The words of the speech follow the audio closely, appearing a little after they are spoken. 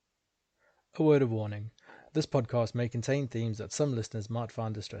A word of warning. This podcast may contain themes that some listeners might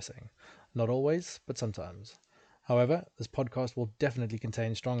find distressing. Not always, but sometimes. However, this podcast will definitely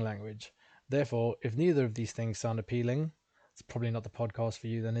contain strong language. Therefore, if neither of these things sound appealing, it's probably not the podcast for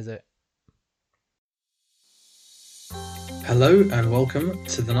you then, is it? Hello and welcome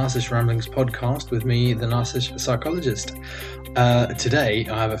to the Narcish Ramblings podcast with me, the Narcish Psychologist. Today,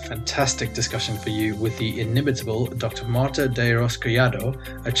 I have a fantastic discussion for you with the inimitable Dr. Marta de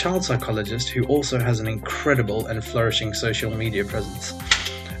Collado, a child psychologist who also has an incredible and flourishing social media presence.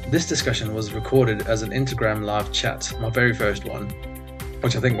 This discussion was recorded as an Instagram live chat, my very first one,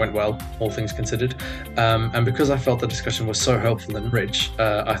 which I think went well, all things considered. And because I felt the discussion was so helpful and rich,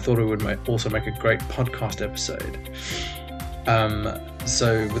 I thought it would also make a great podcast episode.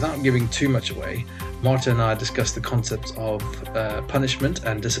 So without giving too much away, Marta and I discussed the concepts of punishment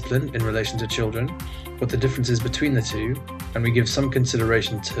and discipline in relation to children, what the difference is between the two, and we give some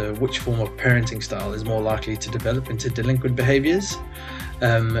consideration to which form of parenting style is more likely to develop into delinquent behaviours.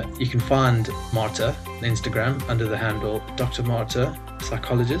 You can find Marta on Instagram under the handle Dr. Marta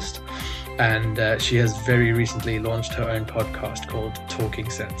Psychologist, and she has very recently launched her own podcast called Talking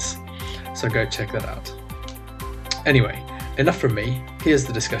Sense. So go check that out. Anyway, enough from me. Here's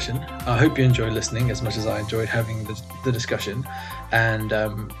the discussion. I hope you enjoy listening as much as I enjoyed having the discussion. And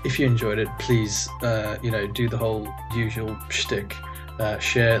if you enjoyed it, please, do the whole usual shtick.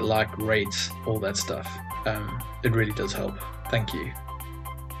 Share, like, rate, all that stuff. It really does help. Thank you.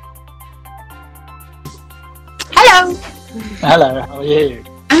 Hello. Hello, how are you?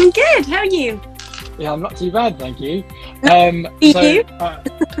 I'm good. How are you? Yeah, I'm not too bad, thank you.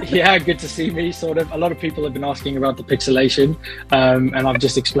 Yeah, good to see me, sort of. A lot of people have been asking about the pixelation, and I've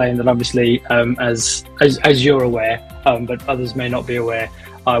just explained that obviously, as you're aware, but others may not be aware,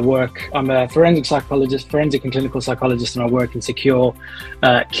 I'm a forensic psychologist, forensic and clinical psychologist, and I work in secure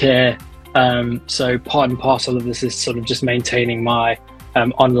care. So part and parcel of this is sort of just maintaining my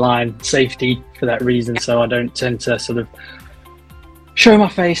online safety for that reason. So I don't tend to sort of show my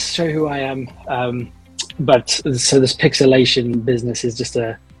face, show who I am. But so this pixelation business is just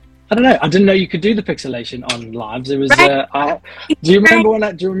I don't know. I didn't know you could do the pixelation on lives. It was. Do you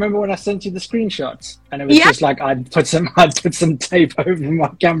remember when I sent you the screenshots? And it was just like I'd put some tape over my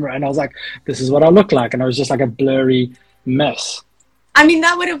camera, and I was like, "This is what I look like," and I was just like a blurry mess. I mean,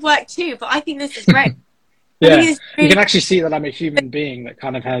 that would have worked too, but I think this is great. Yeah, you can actually see that I'm a human being that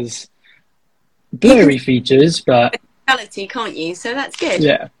kind of has blurry features, but reality, can't you? So that's good.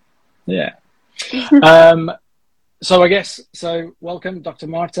 Yeah. So welcome, Dr.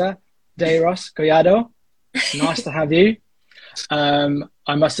 Marta de Collado. Nice to have you.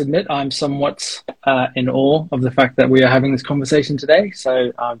 I must admit, I'm somewhat in awe of the fact that we are having this conversation today.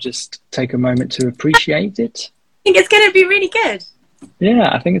 So I'll just take a moment to appreciate it. I think it's going to be really good. Yeah,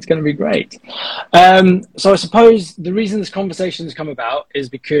 I think it's going to be great. So I suppose the reason this conversation has come about is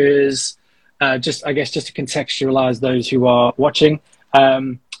because, just to contextualize those who are watching,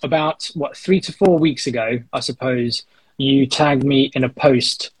 about 3 to 4 weeks ago, I suppose, you tagged me in a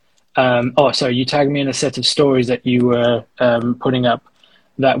post. You tagged me in a set of stories that you were putting up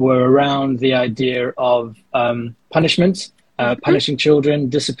that were around the idea of punishments, punishing children,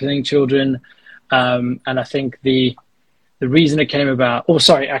 disciplining children. And I think the reason it came about, do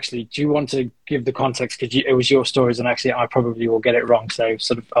you want to give the context? Because it was your stories, and actually I probably will get it wrong. So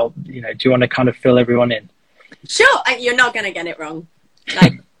sort of, do you want to kind of fill everyone in? Sure, you're not going to get it wrong.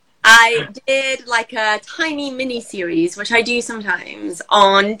 Like, I did like a tiny mini series, which I do sometimes,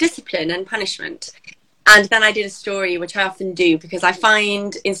 on discipline and punishment. And then I did a story, which I often do because I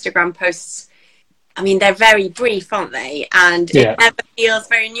find Instagram posts, I mean, they're very brief, aren't they? And it never feels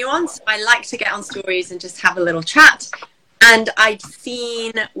very nuanced. I like to get on stories and just have a little chat. And I'd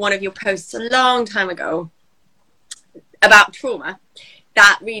seen one of your posts a long time ago about trauma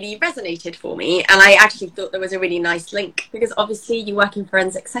that really resonated for me, and I actually thought there was a really nice link because obviously you work in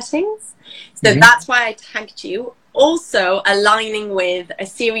forensic settings, so that's why I tagged you, also aligning with a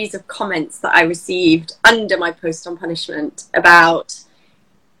series of comments that I received under my post on punishment about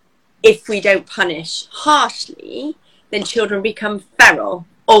if we don't punish harshly, then children become feral,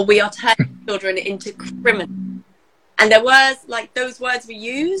 or we are turning children into criminals. And there was, like, those words were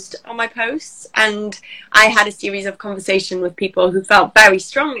used on my posts, and I had a series of conversation with people who felt very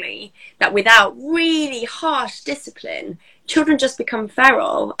strongly that without really harsh discipline, children just become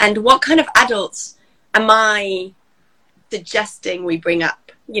feral. And what kind of adults am I suggesting we bring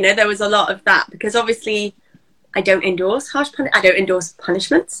up? You know, there was a lot of that, because obviously I don't endorse I don't endorse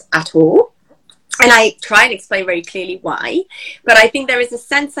punishments at all. And I try and explain very clearly why. But I think there is a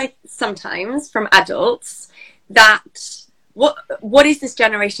sense sometimes from adults that what is this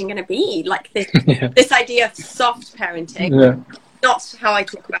generation going to be? Like this, this idea of soft parenting, not how I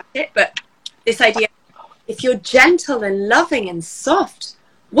talk about it, but this idea, if you're gentle and loving and soft,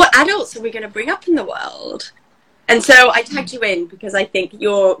 what adults are we going to bring up in the world? And so I tagged you in because I think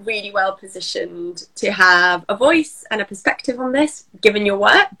you're really well positioned to have a voice and a perspective on this, given your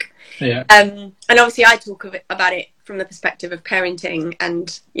work. Yeah. And obviously I talk about it from the perspective of parenting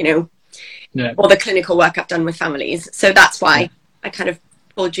and, you know, all the clinical work I've done with families. So that's why I kind of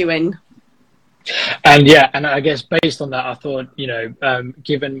pulled you in. And and I guess based on that, I thought, you know,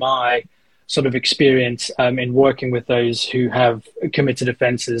 given my sort of experience in working with those who have committed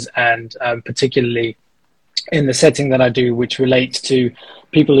offences, and particularly in the setting that I do, which relates to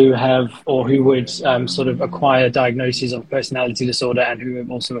people who have or who would sort of acquire diagnoses of personality disorder and who have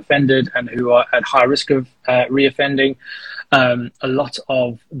also offended and who are at high risk of reoffending. A lot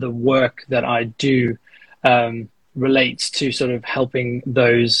of the work that I do relates to sort of helping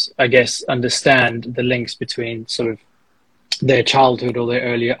those, I guess, understand the links between sort of their childhood or their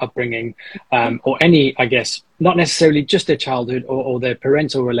earlier upbringing, or any, I guess, not necessarily just their childhood or their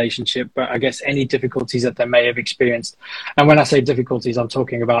parental relationship, but I guess any difficulties that they may have experienced. And when I say difficulties, I'm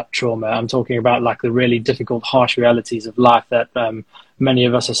talking about trauma. I'm talking about like the really difficult, harsh realities of life that many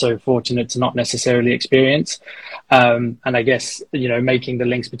of us are so fortunate to not necessarily experience. And I guess, you know, making the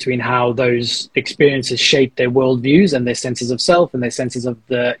links between how those experiences shape their worldviews and their senses of self and their senses of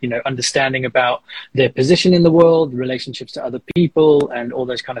the, you know, understanding about their position in the world, relationships to other people, and all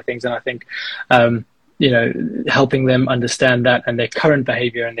those kind of things. And I think, you know, helping them understand that and their current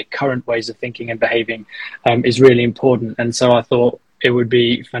behavior and their current ways of thinking and behaving is really important. And so I thought it would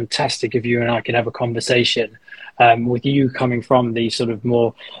be fantastic if you and I could have a conversation with you coming from the sort of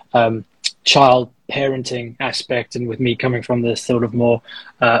more child parenting aspect, and with me coming from the sort of more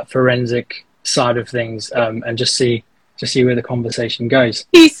forensic side of things, and just see where the conversation goes.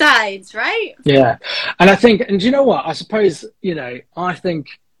 Two sides, right? Yeah. And I think, and do you know what? I suppose, you know, I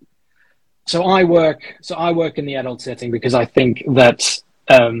think, so I work in the adult setting because I think that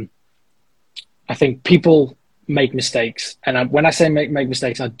I think people make mistakes, and when I say make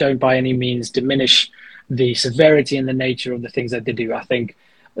mistakes, I don't by any means diminish the severity and the nature of the things that they do. I think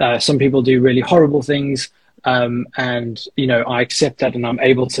some people do really horrible things, and you know, I accept that, and I'm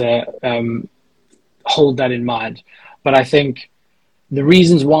able to hold that in mind. But I think the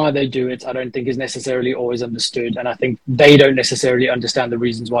reasons why they do it, I don't think is necessarily always understood. And I think they don't necessarily understand the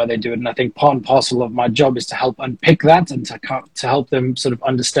reasons why they do it. And I think part and parcel of my job is to help unpick that and to help them sort of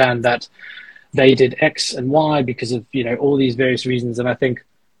understand that they did X and Y because of, you know, all these various reasons. And I think,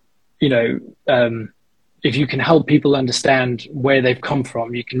 you know, if you can help people understand where they've come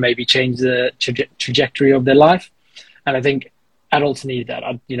from, you can maybe change the trajectory of their life. And I think adults need that.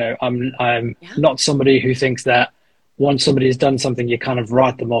 I'm not somebody who thinks that once somebody has done something, you kind of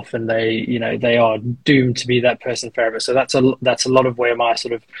write them off and they are doomed to be that person forever. So that's a lot of where my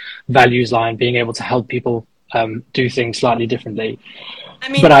sort of values lie, in being able to help people do things slightly differently. I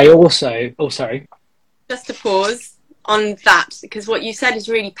mean, but I also, sorry. Just to pause on that, because what you said is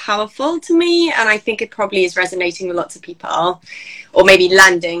really powerful to me, and I think it probably is resonating with lots of people, or maybe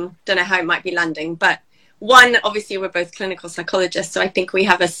landing. Don't know how it might be landing, but one, obviously we're both clinical psychologists, so I think we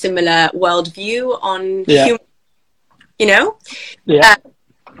have a similar worldview on human, you know? Yeah.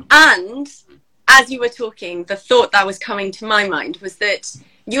 And as you were talking, the thought that was coming to my mind was that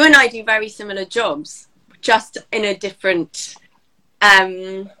you and I do very similar jobs, just in a different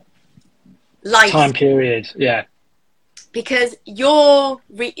life. Time period, yeah. Because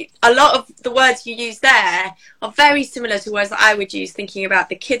a lot of the words you use there are very similar to words that I would use thinking about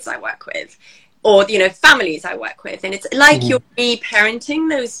the kids I work with, or, you know, families I work with. And it's like you're reparenting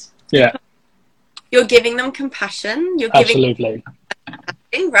those. Yeah. You're giving them compassion. You're giving absolutely.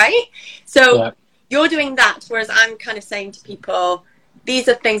 Right? So you're doing that, whereas I'm kind of saying to people, these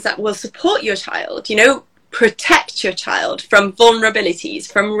are things that will support your child, you know, protect your child from vulnerabilities,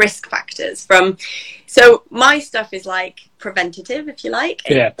 from risk factors, so my stuff is like preventative, if you like.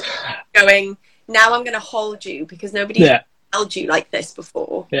 Yeah. Going, now I'm going to hold you because nobody's held you like this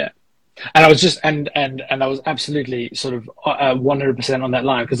before. Yeah. And I was just, and I was absolutely sort of 100% on that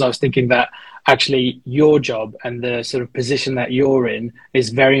line, because I was thinking that actually your job and the sort of position that you're in is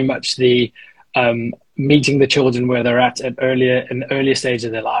very much the meeting the children where they're at an earlier stage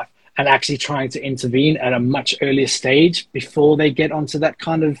of their life, and actually trying to intervene at a much earlier stage before they get onto that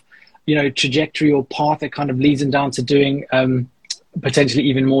kind of, you know, trajectory or path that kind of leads them down to doing potentially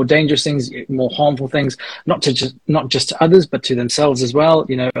even more dangerous things, more harmful things, not just to others, but to themselves as well.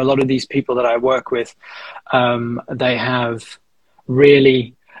 You know, a lot of these people that I work with, they have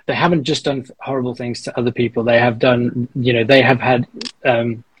really, they haven't just done horrible things to other people. They have done, they have had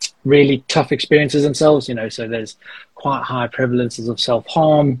really tough experiences themselves, so there's quite high prevalences of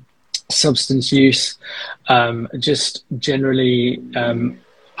self-harm, substance use, just generally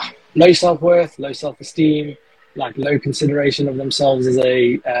low self-worth, low self-esteem, like low consideration of themselves as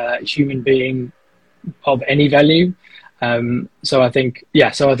a human being of any value. So I think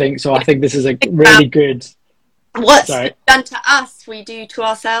this is a really good. What's done to us, we do to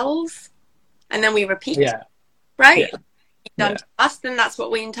ourselves, and then we repeat. Yeah. Right. Yeah. Done to us, then that's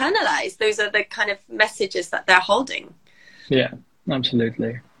what we internalize. Those are the kind of messages that they're holding. Yeah,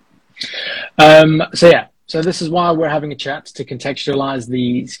 absolutely. So this is why we're having a chat, to contextualize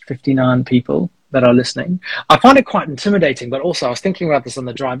these 59 people that are listening. I find it quite intimidating, but also I was thinking about this on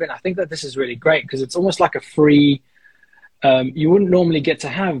the drive in. I think that this is really great because it's almost like a free, you wouldn't normally get to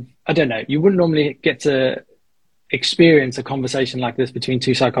have, you wouldn't normally get to experience a conversation like this between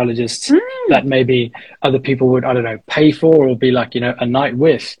two psychologists that maybe other people would, pay for, or be like, a night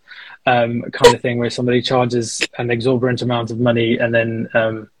with, kind of thing, where somebody charges an exorbitant amount of money and then,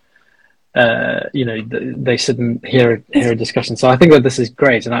 they sit and hear a discussion. So I think that this is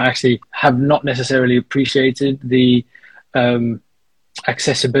great, and I actually have not necessarily appreciated the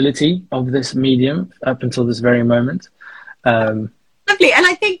accessibility of this medium up until this very moment. Lovely. And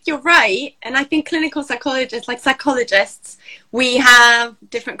I think you're right. And I think clinical psychologists, like psychologists, we have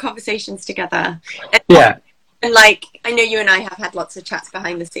different conversations together. And like, I know you and I have had lots of chats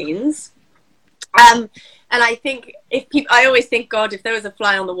behind the scenes. And I think I always think, God, if there was a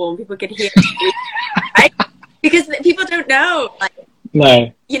fly on the wall, people could hear it, right? Because people don't know. Like,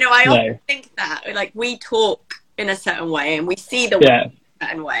 I often think that, like, we talk in a certain way and we see the world in a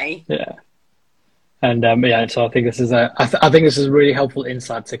certain way. Yeah. And so I think this is I think this is a really helpful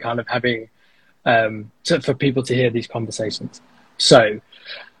insight to kind of having for people to hear these conversations. So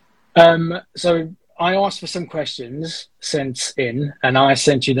I asked for some questions sent in, and I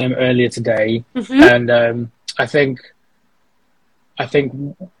sent you them earlier today. And I think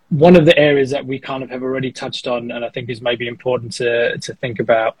one of the areas that we kind of have already touched on, and I think is maybe important to think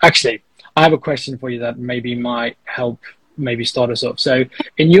about. Actually, I have a question for you that maybe might help maybe start us off. So,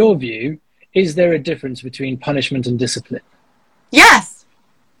 in your view, is there a difference between punishment and discipline? Yes.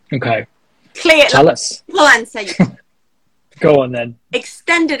 Okay. Clear. Tell us. Full answer. Go on then.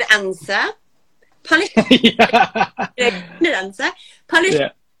 Extended answer. Punishment. Extended answer.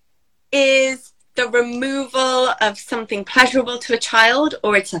 Punishment is the removal of something pleasurable to a child,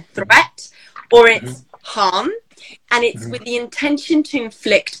 or it's a threat, or it's harm, and it's with the intention to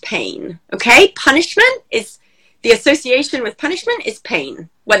inflict pain. Okay? Punishment is, the association with punishment is pain,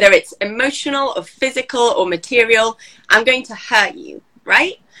 whether it's emotional or physical or material. I'm going to hurt you,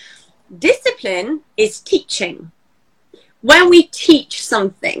 right? Discipline is teaching. When we teach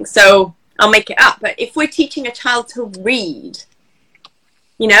something, so I'll make it up, but if we're teaching a child to read,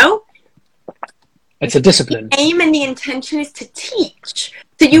 it's a discipline. The aim and the intention is to teach.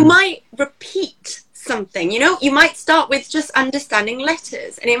 So you might repeat something, you might start with just understanding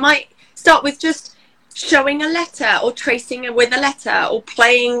letters, and it might start with just showing a letter, or tracing it with a letter, or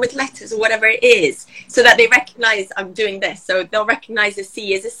playing with letters, or whatever it is, so that they recognize I'm doing this. So they'll recognize a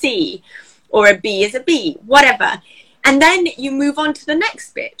C as a C, or a B as a B, whatever. And then you move on to the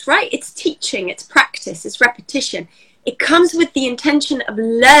next bit, right? It's teaching, it's practice, it's repetition. It comes with the intention of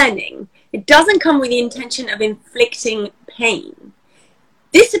learning. It doesn't come with the intention of inflicting pain.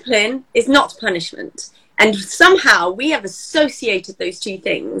 Discipline is not punishment. And somehow we have associated those two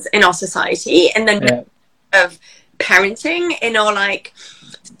things in our society, and then of parenting, in our like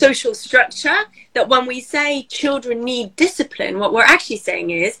social structure, that when we say children need discipline, what we're actually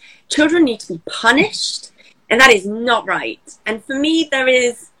saying is children need to be punished. And that is not right. And for me, there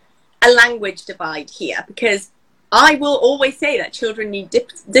is a language divide here, because I will always say that children need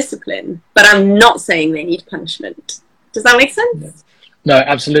discipline, but I'm not saying they need punishment. Does that make sense? No,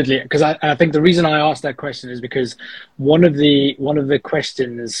 absolutely. Because I think the reason I asked that question is because one of the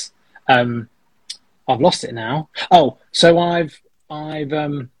questions, I've lost it now. Oh, so I've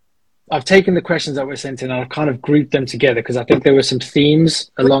taken the questions that were sent in and I've kind of grouped them together, because I think there were some themes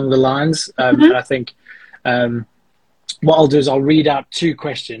along the lines. And I think what I'll do is I'll read out two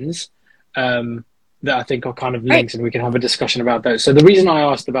questions, that I think are kind of Right. links, and we can have a discussion about those. So the reason I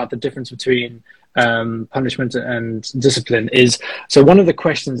asked about the difference between punishment and discipline is, so one of the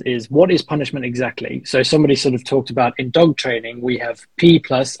questions is, what is punishment exactly? So somebody sort of talked about, in dog training we have P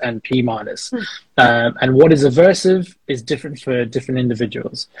plus and P minus, and what is aversive is different for different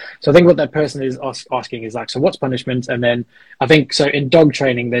individuals. So I think what that person is asking is like, so what's punishment? And then I think, so in dog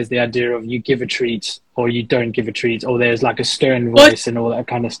training there's the idea of you give a treat or you don't give a treat, or there's like a stern voice and all that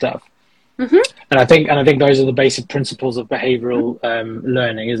kind of stuff. And I think those are the basic principles of behavioral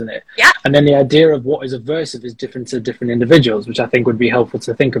learning, isn't it? Yeah. And then the idea of what is aversive is different to different individuals, which I think would be helpful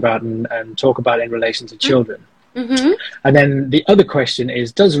to think about and talk about in relation to children. And then the other question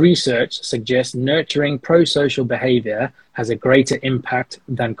is, does research suggest nurturing pro-social behavior has a greater impact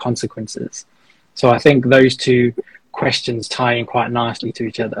than consequences? So I think those two questions tie in quite nicely to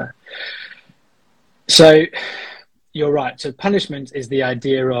each other. So you're right. So punishment is the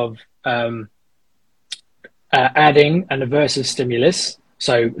idea of adding an aversive stimulus,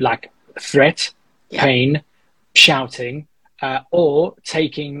 so like threat, pain, shouting, or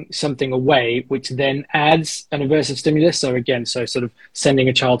taking something away, which then adds an aversive stimulus. So again, so sort of sending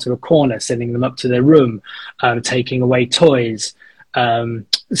a child to a corner, sending them up to their room, taking away toys,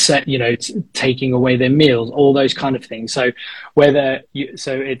 taking away their meals, all those kind of things. So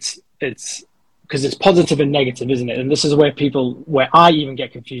it's because it's positive and negative, isn't it? And this is where I even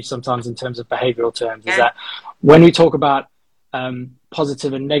get confused sometimes in terms of behavioral terms, is that when we talk about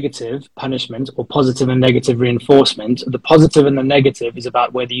positive and negative punishment or positive and negative reinforcement, the positive and the negative is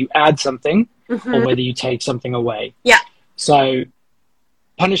about whether you add something or whether you take something away. Yeah. So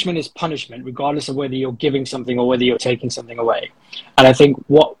punishment is punishment, regardless of whether you're giving something or whether you're taking something away. And I think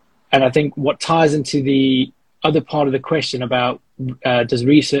what ties into the other part of the question about does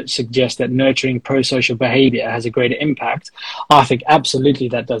research suggest that nurturing pro-social behavior has a greater impact? I think absolutely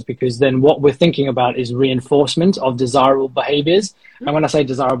that does, because then what we're thinking about is reinforcement of desirable behaviors. And when I say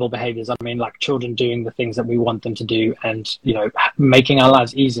desirable behaviors, I mean like children doing the things that we want them to do, and making our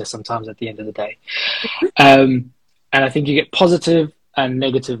lives easier sometimes at the end of the day. And I think you get positive and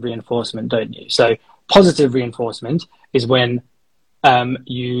negative reinforcement, don't you? So positive reinforcement is when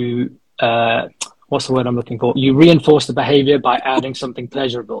what's the word I'm looking for? You reinforce the behavior by adding something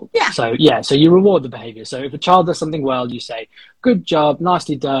pleasurable. Yeah. So you reward the behavior. So if a child does something well, you say, good job,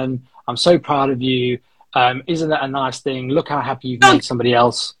 nicely done. I'm so proud of you. Isn't that a nice thing? Look how happy you've made somebody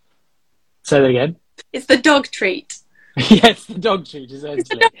else. Say that again. It's the dog treat. Yes, the dog treat,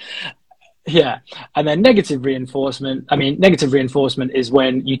 essentially. Yeah. And then negative reinforcement is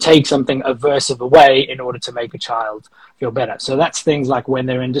when you take something aversive away in order to make a child feel better. So that's things like when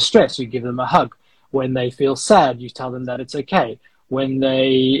they're in distress, you give them a hug. When they feel sad, you tell them that it's okay. When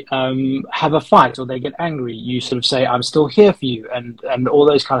they have a fight or they get angry, you sort of say, I'm still here for you, and all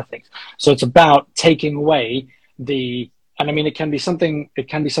those kind of things. So it's about taking away it can be something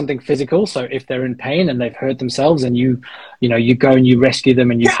physical. So if they're in pain and they've hurt themselves, and you go and you rescue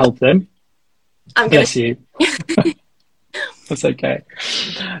them and you help them. Bless you. That's okay.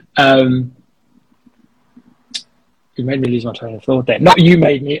 You made me lose my train of thought there. Not you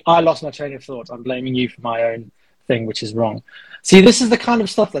made me. I lost my train of thought. I'm blaming you for my own thing, which is wrong. See, this is the kind of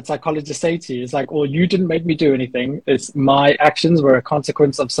stuff that psychologists say to you. It's like, oh, you didn't make me do anything. It's my actions were a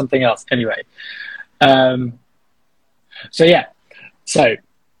consequence of something else. Anyway. So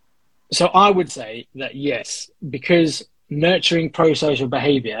I would say that yes, because nurturing pro-social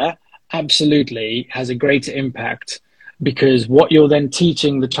behavior absolutely has a greater impact, because what you're then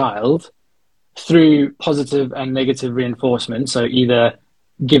teaching the child through positive and negative reinforcement, so either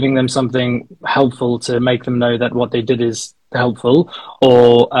giving them something helpful to make them know that what they did is helpful,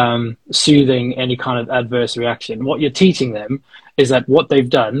 or soothing any kind of adverse reaction, what you're teaching them is that what they've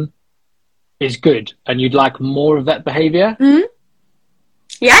done is good and you'd like more of that behavior.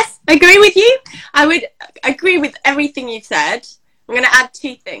 Yes, I agree with you. I would agree with everything you've said. I'm going to add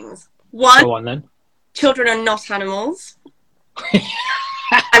two things. One, go on, then. Children are not animals.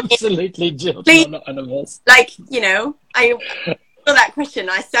 Absolutely, children are not animals. I saw that question,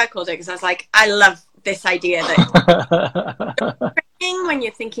 I circled it because I was like, I love this idea that when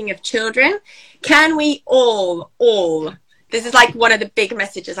you're thinking of children, can we all, this is like one of the big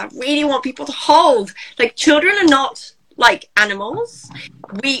messages I really want people to hold. Like, children are not like animals.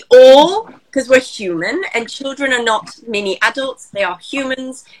 We all, because we're human, and children are not mini adults. They are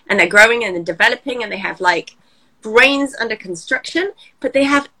humans, and they're growing and they're developing, and they have like brains under construction, but they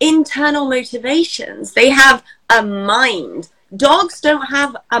have internal motivations. They have a mind. Dogs don't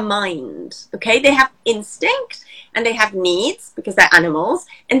have a mind, okay? They have instinct and they have needs because they're animals,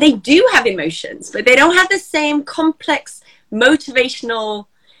 and they do have emotions, but they don't have the same complex motivational,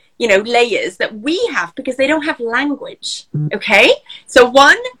 layers that we have because they don't have language. Okay. So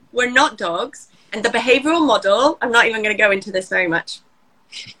one, we're not dogs. And the behavioral model, I'm not even going to go into this very much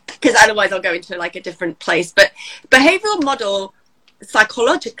because otherwise I'll go into like a different place. But behavioral model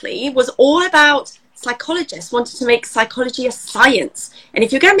psychologically was all about psychologists wanted to make psychology a science. And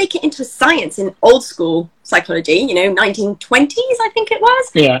if you're going to make it into a science in old school psychology, 1920s, I think it was.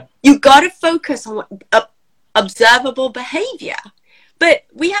 Yeah. You got to focus on observable behavior. But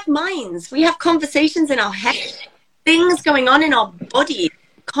we have minds, we have conversations in our head, things going on in our body,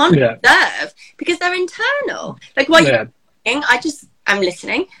 can't observe because they're internal. Like while you're talking, I'm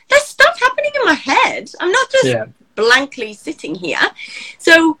listening. There's stuff happening in my head. I'm not just blankly sitting here.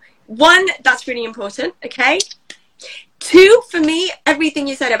 So one, that's really important. Okay. Two, for me, everything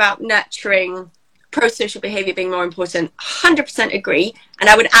you said about nurturing pro-social behavior being more important, 100% agree. And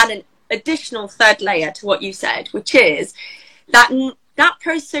I would add an additional third layer to what you said, which is that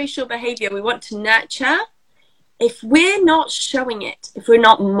pro-social behavior we want to nurture. If we're not showing it, if we're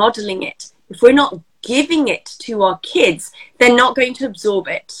not modeling it, if we're not giving it to our kids, they're not going to absorb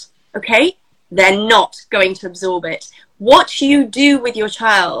it. Okay? They're not going to absorb it. What you do with your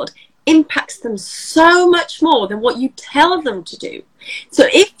child impacts them so much more than what you tell them to do. So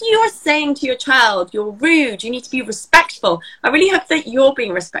if you are saying to your child, you're rude, you need to be respectful, I really hope that you're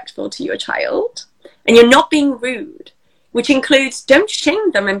being respectful to your child and you're not being rude, which includes don't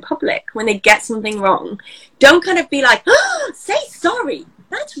shame them in public when they get something wrong. Don't kind of be like, oh, say sorry.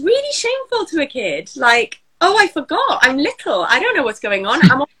 That's really shameful to a kid. Like, oh, I forgot. I'm little. I don't know what's going on.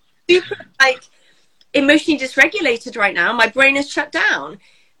 I'm super emotionally dysregulated right now. My brain is shut down.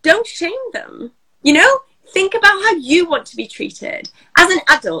 Don't shame them. Think about how you want to be treated. As an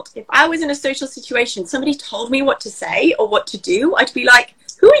adult, if I was in a social situation, somebody told me what to say or what to do, I'd be like,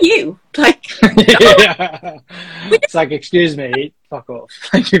 who are you? Like, It's like, excuse me, fuck off.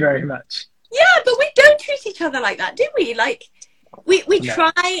 Thank you very much. Yeah, but we don't treat each other like that, do we? Like, we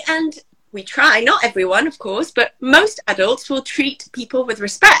try, not everyone, of course, but most adults will treat people with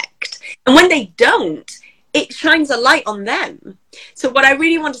respect. And when they don't, it shines a light on them. So what I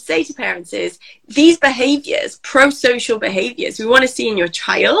really want to say to parents is these behaviors, pro-social behaviors we want to see in your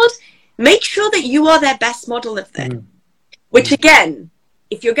child, make sure that you are their best model of this. Which again,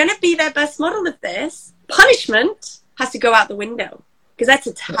 if you're going to be their best model of this, punishment has to go out the window because that's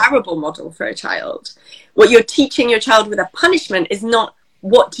a terrible model for a child. What you're teaching your child with a punishment is not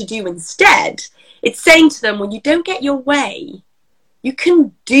what to do instead. It's saying to them, when you don't get your way, you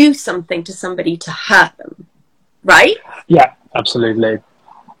can do something to somebody to hurt them, right? Yeah, absolutely.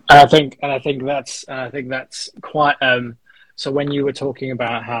 And I think that's quite. So when you were talking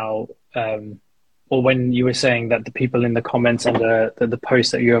about how, or when you were saying that the people in the comments under the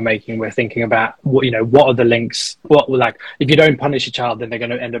post that you were making were thinking about what are the links? What like if you don't punish a child, then they're going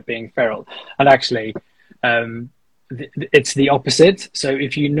to end up being feral. And actually, it's the opposite. So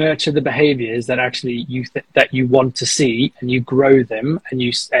if you nurture the behaviors that actually that you want to see, and you grow them, and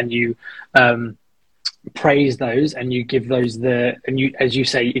you praise those, and you give those as you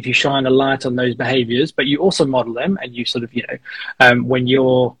say, if you shine a light on those behaviors, but you also model them, and you sort of when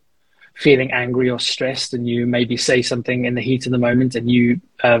you're feeling angry or stressed and you maybe say something in the heat of the moment and you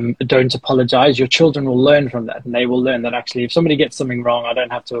don't apologize, your children will learn from that, and they will learn that actually if somebody gets something wrong, I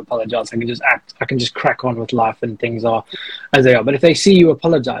don't have to apologize. I can just crack on with life and things are as they are. But if they see you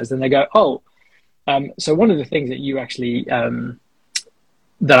apologize, then they go, oh. So one of the things that you actually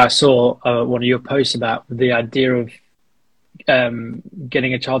that I saw one of your posts about, the idea of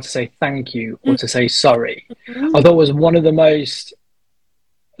getting a child to say thank you or to say sorry, I thought was one of the most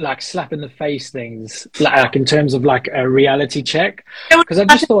like slap in the face things, like in terms of like a reality check, because I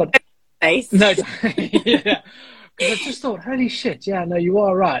just thought I just thought, holy shit, yeah, no, you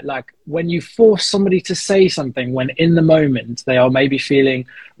are right. Like when you force somebody to say something when in the moment they are maybe feeling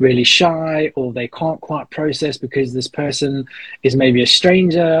really shy, or they can't quite process because this person is maybe a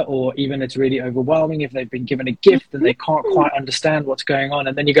stranger, or even it's really overwhelming if they've been given a gift and they can't quite understand what's going on,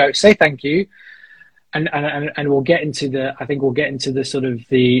 and then you go, say thank you. And we'll get into the sort of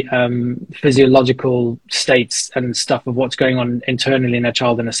the physiological states and stuff of what's going on internally in a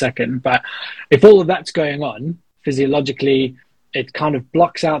child in a second. But if all of that's going on physiologically, it kind of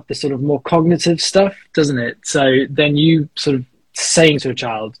blocks out the sort of more cognitive stuff, doesn't it? So then you sort of saying to a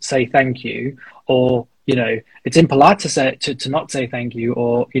child, say thank you, or it's impolite to say to not say thank you,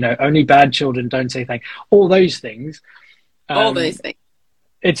 or only bad children don't say thank. All those things. All those things.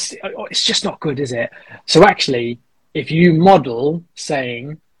 It's just not good, is it? So actually, if you model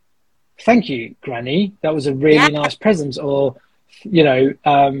saying, thank you, Granny, that was a really nice present, or,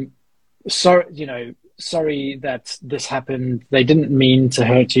 sorry sorry that this happened, they didn't mean to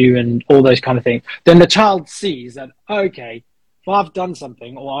hurt you, and all those kind of things, then the child sees that, okay, if I've done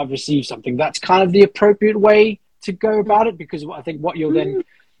something or I've received something, that's kind of the appropriate way to go about it, because I think what you're then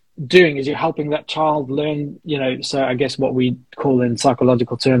doing is you're helping that child learn, so I guess what we call in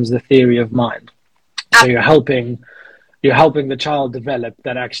psychological terms the theory of mind. So you're helping the child develop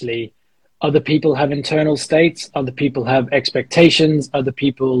that actually other people have internal states, other people have expectations, other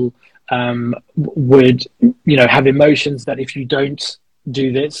people would have emotions that if you don't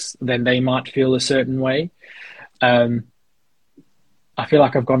do this, then they might feel a certain way. I feel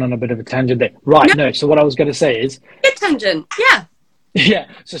like I've gone on a bit of a tangent there. Right, no, so what I was going to say is... Good tangent, yeah. Yeah,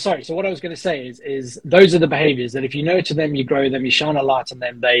 so what I was going to say is those are the behaviors that if you nurture them, you grow them, you shine a light on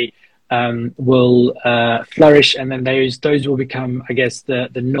them, they will flourish, and then those will become, I guess, the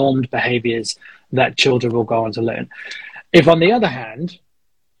normed behaviors that children will go on to learn. If, on the other hand,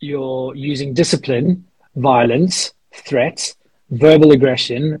 you're using discipline, violence, threats, verbal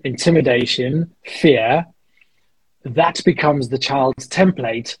aggression, intimidation, fear, that becomes the child's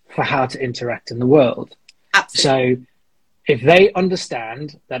template for how to interact in the world. Absolutely. So if they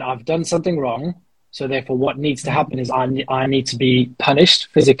understand that I've done something wrong, so therefore what needs to happen is I need to be punished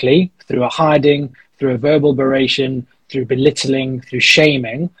physically through a hiding, through a verbal beration, through belittling, through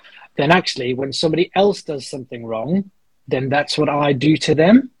shaming, then actually when somebody else does something wrong, then that's what I do to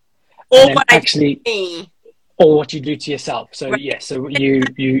them. Or what or what you do to yourself. So right. So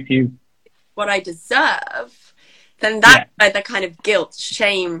you what I deserve, then that's where the kind of guilt,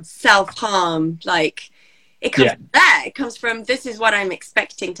 shame, self-harm, like it comes from there. It comes from, this is what I'm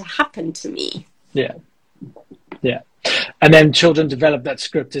expecting to happen to me. Yeah. And then children develop that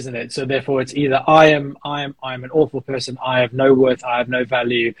script, isn't it? So therefore it's either I'm an awful person, I have no worth, I have no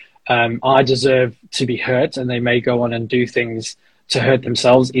value, I deserve to be hurt, and they may go on and do things to hurt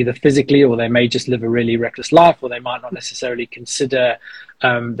themselves, either physically, or they may just live a really reckless life, or they might not necessarily consider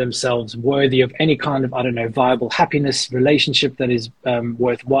themselves worthy of any kind of, viable happiness, relationship that is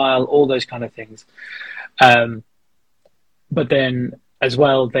worthwhile, all those kind of things. But then as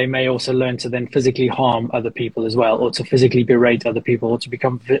well, they may also learn to then physically harm other people as well, or to physically berate other people, or to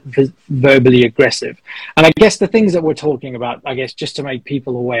become verbally aggressive. And I guess the things that we're talking about, I guess, just to make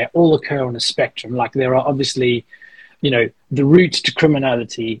people aware, all occur on a spectrum. Like there are obviously, the route to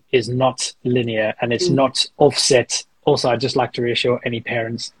criminality is not linear, and it's not offset. Also, I'd just like to reassure any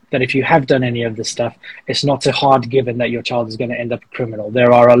parents that if you have done any of this stuff, it's not a hard given that your child is going to end up a criminal.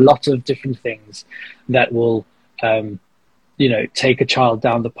 There are a lot of different things that will, take a child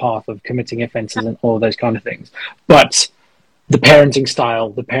down the path of committing offenses and all those kind of things. But the parenting style,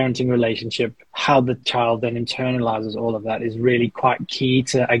 the parenting relationship, how the child then internalizes all of that is really quite key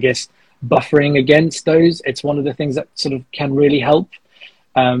to, I guess, buffering against those. It's one of the things that sort of can really help,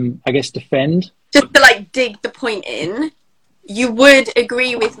 I guess, defend. Just to dig the point in, you would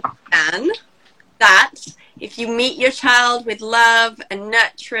agree with me, Dan, that if you meet your child with love and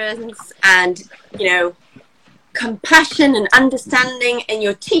nurturance and, compassion and understanding, and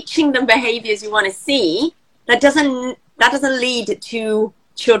you're teaching them behaviors you want to see, that doesn't lead to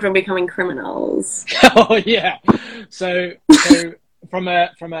children becoming criminals. Oh yeah. So from a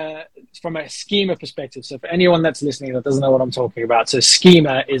schema perspective, so for anyone that's listening that doesn't know what I'm talking about, so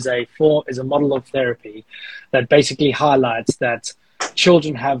schema is a model of therapy that basically highlights that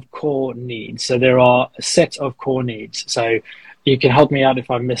children have core needs. So there are a set of core needs. So you can help me out if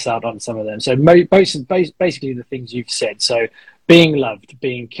I miss out on some of them. So basically the things you've said. So being loved,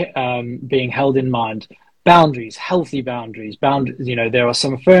 being held in mind, boundaries, healthy boundaries. There are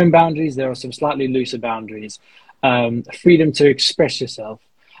some firm boundaries. There are some slightly looser boundaries. Freedom to express yourself,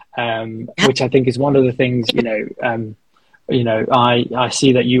 which I think is one of the things. I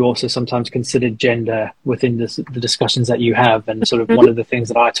see that you also sometimes consider gender within the discussions that you have, and sort of one of the things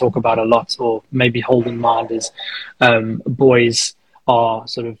that I talk about a lot, or maybe hold in mind, is boys are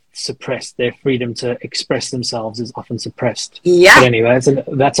sort of suppressed. Their freedom to express themselves is often suppressed. Yeah. But anyway,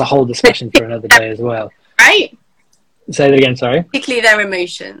 that's a whole discussion for another day as well. Right. Say that again, sorry. Particularly their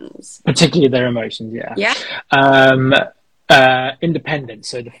emotions. Yeah. Independence,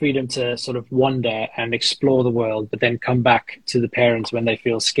 so the freedom to sort of wander and explore the world, but then come back to the parents when they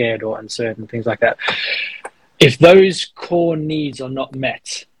feel scared or uncertain, things like that. If those core needs are not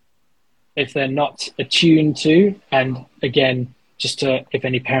met, if they're not attuned to, and again, if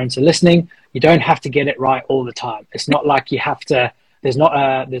any parents are listening, you don't have to get it right all the time. It's not like you have to, there's not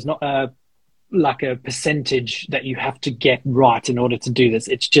a like a percentage that you have to get right in order to do this.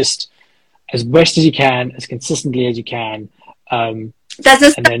 It's just as best as you can, as consistently as you can.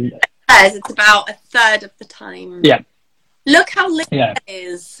 It's about a third of the time. Yeah. Look how little Yeah. it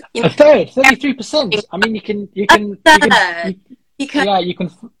is. A third, 33%. I mean, you can you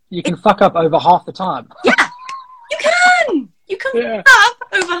can fuck up over half the time. Yeah, you can. You can Yeah. fuck up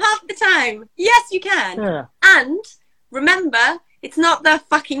over half the time. Yes, you can. Yeah. And remember, it's not the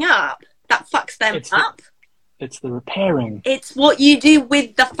fucking up that fucks them up. It's the repairing. It's what you do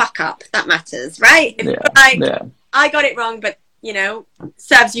with the fuck up that matters, right? If you're like, I got it wrong, but you know,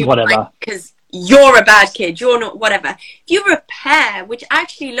 serves you whatever, because you're a bad kid, you're not, whatever. If you repair, which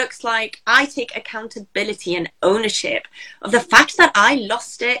actually looks like I take accountability and ownership of the fact that I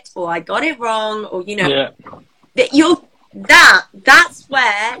lost it or I got it wrong, or you know, that that's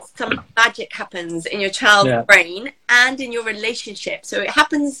where some magic happens in your child's brain and in your relationship. So it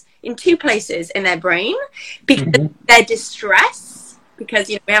happens in two places: in their brain, because their distress, because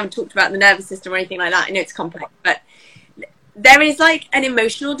you know, we haven't talked about the nervous system or anything like that. I know it's complex, but there is like an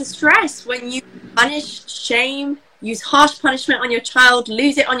emotional distress when you punish, shame, use harsh punishment on your child,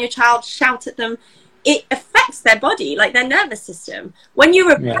 lose it on your child, shout at them. It affects their body, like their nervous system. When you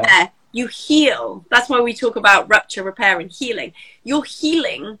repair, you heal. That's why we talk about rupture, repair, and healing. You're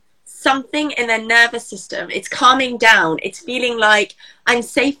healing something in their nervous system. It's calming down. It's feeling like I'm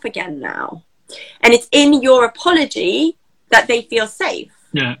safe again now. And it's in your apology that they feel safe.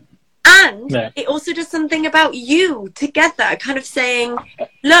 Yeah. And it also does something about you together, kind of saying,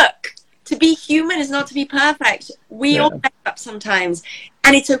 look, to be human is not to be perfect. We all mess up sometimes.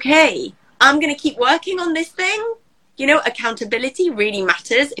 And it's okay. I'm going to keep working on this thing. You know, accountability really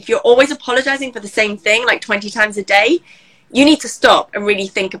matters. If you're always apologizing for the same thing like 20 times a day, you need to stop and really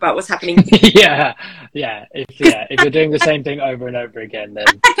think about what's happening. If you're doing the same thing over and over again, then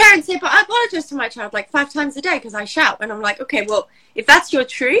my parents say, but I apologize to my child like 5 times a day because I shout. And I'm like, okay, well, if that's your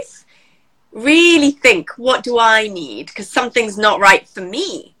truth, really think, what do I need? Because something's not right for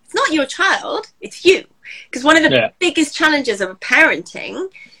me. It's not your child, it's you. Because one of the biggest challenges of parenting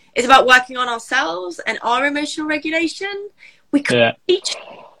is about working on ourselves and our emotional regulation. We can't teach.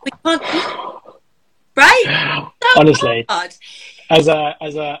 We can't teach. Right? So honestly, hard. as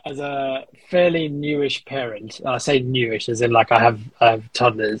a fairly newish parent, I say newish as in like I have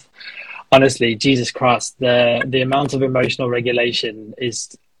toddlers. Honestly, Jesus Christ, the amount of emotional regulation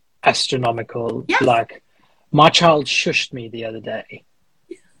is astronomical. Yes. Like, my child shushed me the other day.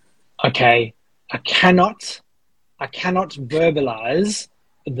 Okay, I cannot verbalize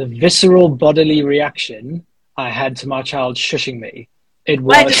the visceral bodily reaction I had to my child shushing me. It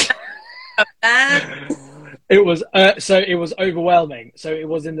was it was overwhelming. So it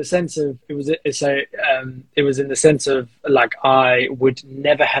was in the sense of like I would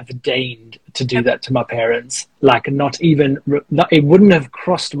never have deigned to do that to my parents. Like it wouldn't have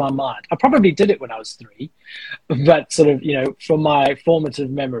crossed my mind. I probably did it when I was 3, but sort of, you know, from my formative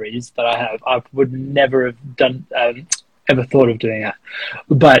memories that I have, I would never have done ever thought of doing that.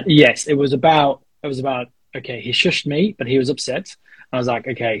 But yes, it was about okay, he shushed me, but he was upset. I was like,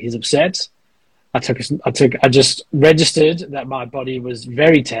 okay, he's upset. I just registered that my body was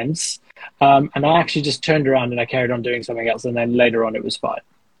very tense. And I actually just turned around and I carried on doing something else. And then later on it was fine.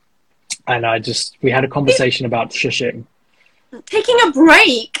 And we had a conversation about shushing. Taking a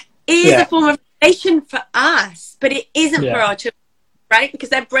break is a form of relation for us, but it isn't for our children, right? Because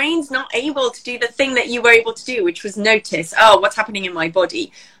their brain's not able to do the thing that you were able to do, which was notice, what's happening in my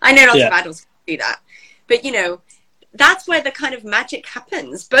body. I know lots of adults do that. But, you know, that's where the kind of magic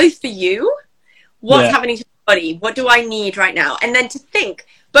happens, both for you, what's happening to my body, what do I need right now? And then to think,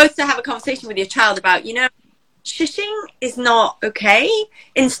 both to have a conversation with your child about, you know, shushing is not okay.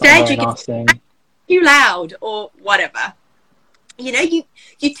 Instead, you can say too loud or whatever. You know, you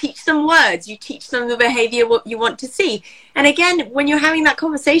teach them words, you teach them the behavior what you want to see. And again, when you're having that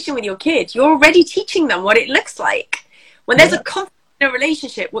conversation with your kid, you're already teaching them what it looks like. When there's a conflict in a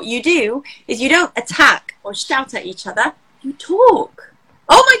relationship, what you do is you don't attack or shout at each other, you talk.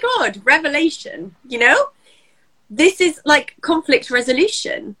 Oh my God, revelation, you know? This is like conflict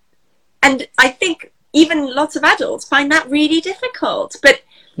resolution. And I think even lots of adults find that really difficult. But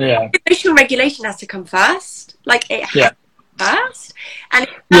emotional regulation has to come first. Like it has to come first. And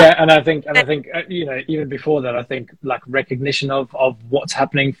and I think you know, even before that, I think like recognition of what's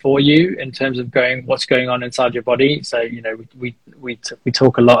happening for you in terms of what's going on inside your body. So, you know, we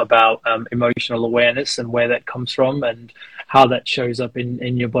talk a lot about emotional awareness and where that comes from and how that shows up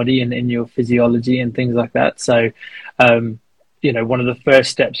in your body and in your physiology and things like that. So you know, one of the first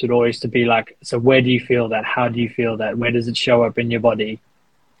steps would always to be like, so where do you feel that? How do you feel that? Where does it show up in your body?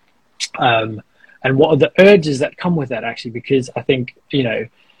 And what are the urges that come with that, actually? Because I think, you know,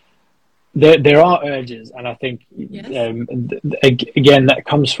 there are urges, and I think Yes. again that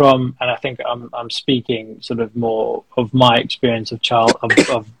comes from, and I think I'm speaking sort of more of my experience of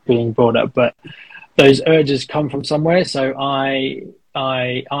being brought up, but those urges come from somewhere. So I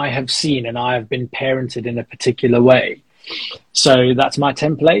have seen, and I have been parented in a particular way, so that's my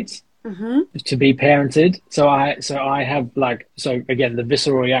template. Mm-hmm. To be parented. So I have so again, the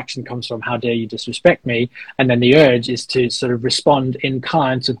visceral reaction comes from how dare you disrespect me, and then the urge is to sort of respond in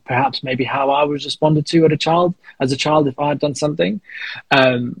kind to perhaps maybe how I was responded to as a child if I had done something.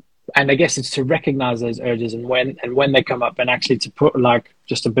 And I guess it's to recognize those urges and when they come up, and actually to put like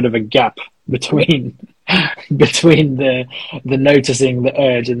just a bit of a gap between the noticing the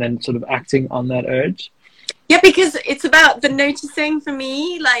urge and then sort of acting on that urge. Yeah, because it's about the noticing for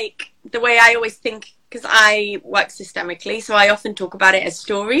me, like the way I always think, because I work systemically, so I often talk about it as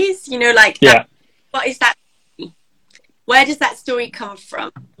stories, like that, what is that? Where does that story come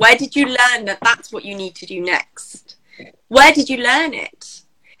from? Where did you learn that that's what you need to do next? Where did you learn it?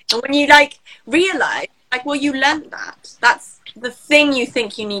 And when you realize, well, you learned that. That's the thing you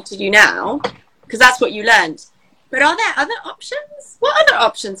think you need to do now, because that's what you learned. But are there other options? What other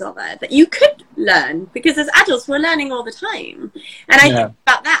options are there that you could learn? Because as adults, we're learning all the time. And I think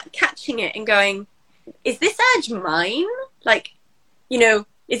about that, catching it and going, is this urge mine?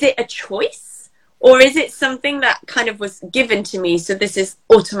 Is it a choice? Or is it something that kind of was given to me, so this is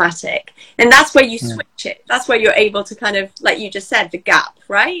automatic? And that's where you switch it. That's where you're able to kind of, like you just said, the gap,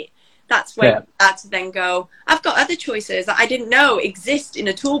 right? That's where you start to then go, I've got other choices that I didn't know exist in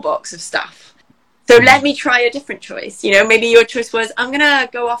a toolbox of stuff. So let me try a different choice. Maybe your choice was, I'm going to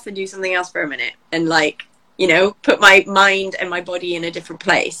go off and do something else for a minute and put my mind and my body in a different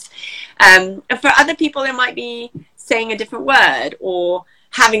place. And for other people, it might be saying a different word or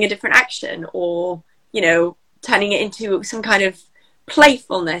having a different action or, turning it into some kind of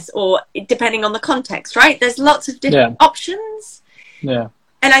playfulness or depending on the context, right? There's lots of different options. Yeah.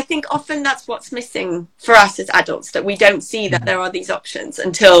 And I think often that's what's missing for us as adults, that we don't see that there are these options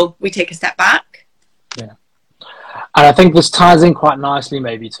until we take a step back. Yeah. And I think this ties in quite nicely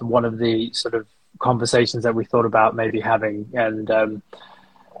maybe to one of the sort of conversations that we thought about maybe having. And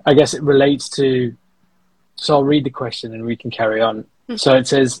I guess it relates to, so I'll read the question and we can carry on. Mm-hmm. So it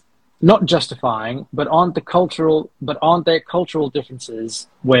says, not justifying, but aren't there cultural differences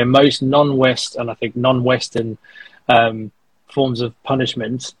where most non-West, and I think non-Western forms of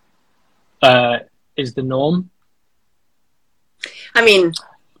punishment is the norm? I mean,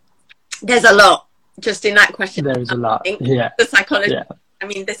 there's a lot. Just in that question, there is a lot. Yeah, the psychology. Yeah. I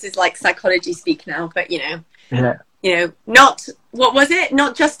mean, this is like psychology speak now, but not what was it?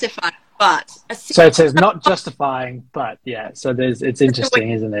 Not justifying, but so it says not justifying, but so it's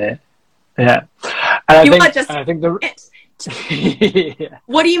interesting, isn't it? Yeah, and I think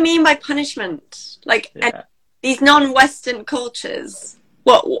What do you mean by punishment? And these non-Western cultures,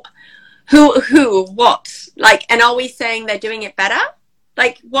 what, and are we saying they're doing it better?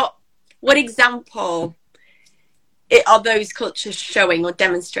 What example are those cultures showing or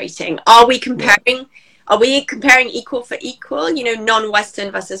demonstrating? Are we comparing equal for equal,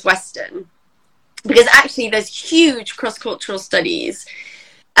 non-Western versus Western? Because actually there's huge cross-cultural studies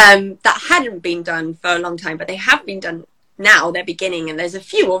that hadn't been done for a long time, but they have been done now. They're beginning, and there's a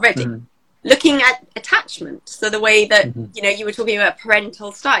few already. Looking at attachment, so the way that you were talking about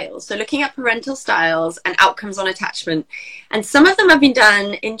parental styles, so looking at parental styles and outcomes on attachment, and some of them have been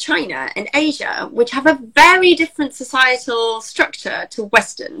done in China and Asia, which have a very different societal structure to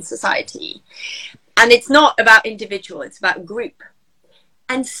Western society, and it's not about individual, it's about group,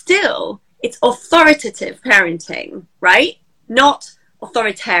 and still it's authoritative parenting, right? Not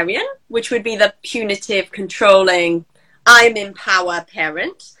authoritarian, which would be the punitive, controlling, I'm in power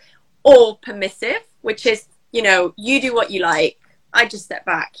parent, or permissive, which is, you do what you like, I just step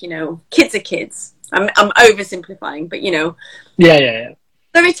back, kids are kids. I'm oversimplifying, but Yeah.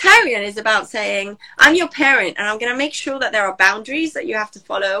 Authoritarian is about saying, I'm your parent and I'm going to make sure that there are boundaries that you have to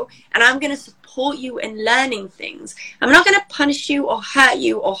follow, and I'm going to support you in learning things. I'm not going to punish you or hurt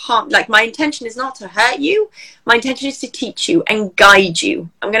you or harm. My intention is not to hurt you. My intention is to teach you and guide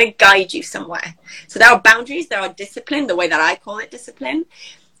you. I'm going to guide you somewhere. So there are boundaries, there are discipline, the way that I call it discipline.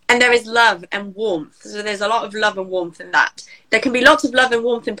 And there is love and warmth. So there's a lot of love and warmth in that. There can be lots of love and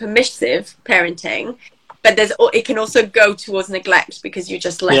warmth in permissive parenting, but it can also go towards neglect because you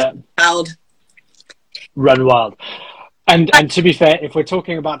just let the child run wild. And to be fair, if we're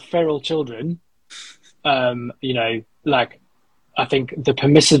talking about feral children, I think the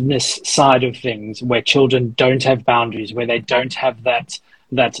permissiveness side of things, where children don't have boundaries, where they don't have that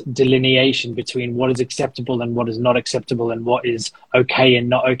delineation between what is acceptable and what is not acceptable and what is okay and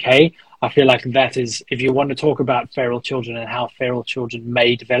not okay, I feel like that is, if you want to talk about feral children and how feral children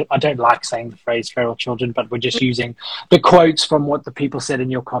may develop, I don't like saying the phrase feral children, but we're just using the quotes from what the people said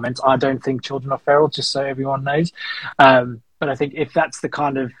in your comments. I don't think children are feral, just so everyone knows. But I think if that's the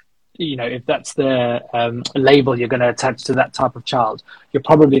kind of, if that's the label you're going to attach to that type of child, you're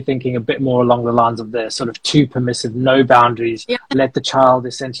probably thinking a bit more along the lines of the sort of too permissive, no boundaries, let the child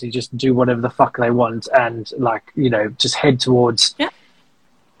essentially just do whatever the fuck they want and just head towards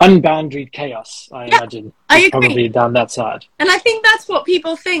unboundaried chaos, I imagine. I agree. Probably down that side. And I think that's what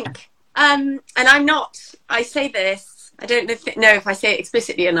people think. And I say this, I don't know if I say it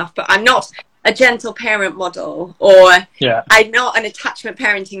explicitly enough, but I'm not a gentle parent model, or I'm not an attachment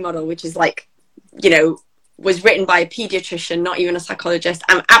parenting model, which is was written by a pediatrician, not even a psychologist.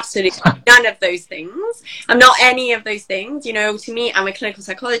 I'm absolutely none of those things. I'm not any of those things. To me, I'm a clinical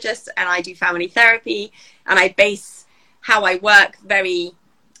psychologist and I do family therapy, and I base how I work very,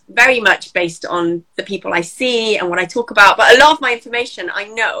 very much based on the people I see and what I talk about. But a lot of my information I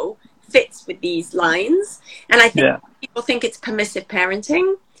know fits with these lines. And I think people think it's permissive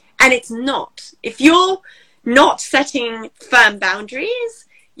parenting. And it's not. If you're not setting firm boundaries,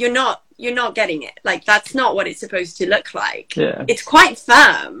 you're not getting it. Like, that's not what it's supposed to look like. Yeah. It's quite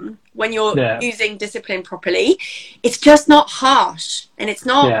firm when you're using discipline properly. It's just not harsh, and it's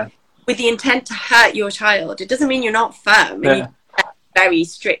not with the intent to hurt your child. It doesn't mean you're not firm. And you set a very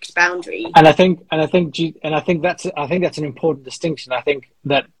strict boundary. And I think that's an important distinction. I think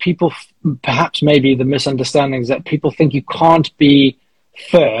that people perhaps maybe the misunderstanding is that people think you can't be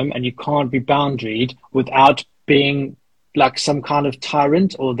firm and you can't be boundaried without being like some kind of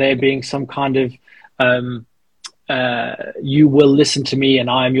tyrant, or there being some kind of you will listen to me and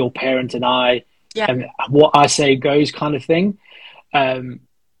I am your parent and what I say goes kind of thing,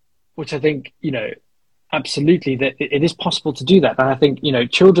 which I think absolutely that it is possible to do that. And I think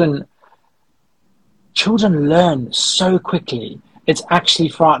children learn so quickly. It's actually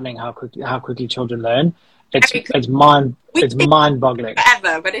frightening how quickly children learn. It's mind-boggling.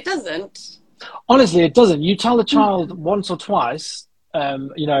 Forever, but it doesn't. Honestly, it doesn't. You tell a child once or twice, a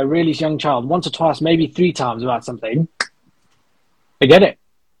really young child, once or twice, maybe 3 times about something, they get it.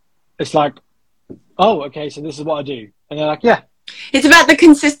 It's like, oh, okay, so this is what I do. And they're like, yeah. It's about the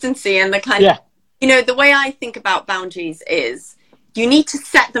consistency and the kind of, the way I think about boundaries is you need to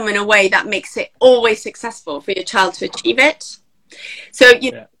set them in a way that makes it always successful for your child to achieve it. So,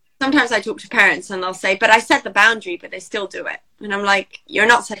 sometimes I talk to parents and they'll say, but I set the boundary, but they still do it. And I'm like, you're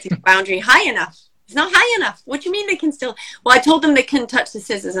not setting the boundary high enough. It's not high enough. What do you mean they can still? Well, I told them they couldn't touch the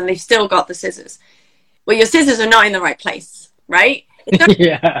scissors and they've still got the scissors. Well, your scissors are not in the right place, right?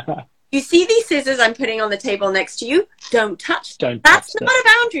 You see these scissors I'm putting on the table next to you? Don't touch. That's not a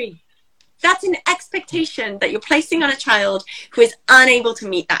boundary. That's an expectation that you're placing on a child who is unable to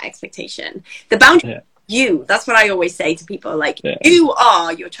meet that expectation. The boundary that's what I always say to people, like, you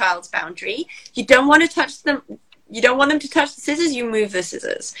are your child's boundary. You don't want to touch them. You don't want them to touch the scissors. You move the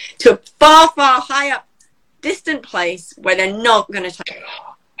scissors to a far, far high up, distant place where they're not going to touch it.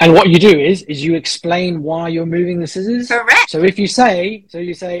 And what you do is you explain why you're moving the scissors. Correct. So if you say,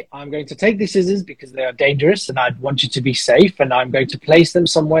 I'm going to take these scissors because they are dangerous and I want you to be safe, and I'm going to place them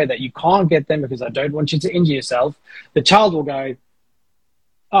somewhere that you can't get them because I don't want you to injure yourself. The child will go,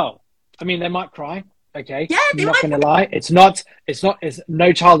 oh, I mean, they might cry. Okay. Yeah, I'm not going to lie. It's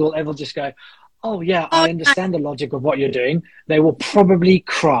no child will ever just go, oh yeah, I understand the logic of what you're doing. They will probably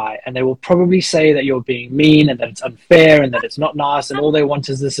cry and they will probably say that you're being mean and that it's unfair and that it's not nice and all they want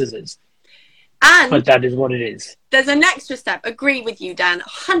is the scissors. But that is what it is. There's an extra step. Agree with you, Dan,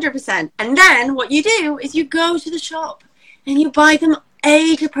 100%. And then what you do is you go to the shop and you buy them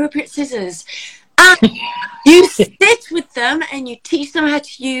age-appropriate scissors. You sit with them and you teach them how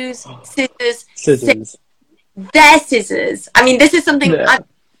to use scissors. Their scissors. I mean, this is something I've got a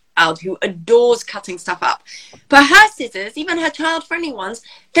child who adores cutting stuff up. But her scissors, even her child-friendly ones,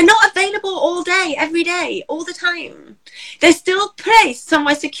 they're not available all day, every day, all the time. They're still placed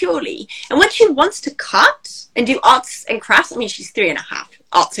somewhere securely. And when she wants to cut and do arts and crafts, I mean, she's 3.5,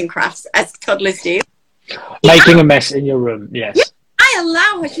 arts and crafts, as toddlers do. Making a mess in your room, yes. Yeah. I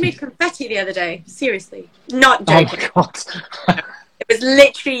allow her. She made confetti the other day. Seriously. Not joking. Oh, my God. It was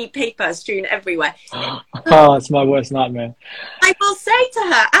literally paper strewn everywhere. Oh, it's my worst nightmare. I will say to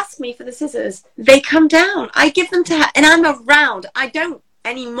her, ask me for the scissors. They come down. I give them to her and I'm around. I don't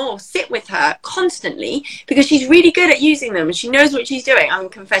anymore sit with her constantly because she's really good at using them and she knows what she's doing. I'm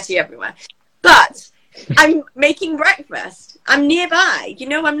confetti everywhere. But I'm making breakfast. I'm nearby.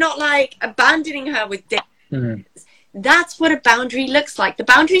 I'm not like abandoning her with dinner. That's what a boundary looks like. The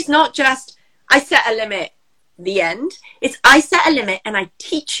boundary is not just, I set a limit, the end. It's I set a limit and I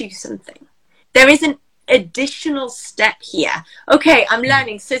teach you something. There is an additional step here. Okay, I'm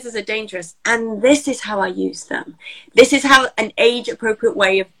learning scissors are dangerous, and this is how I use them. This is how an age appropriate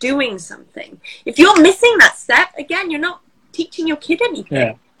way of doing something. If you're missing that step, again, you're not teaching your kid anything.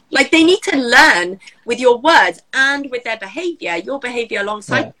 Yeah. Like, they need to learn with your words and with their behavior, your behavior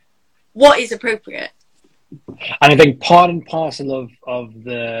alongside what is appropriate. And I think part and parcel of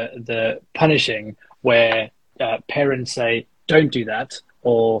the punishing, where parents say, don't do that,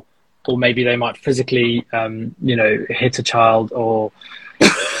 or maybe they might physically, hit a child, or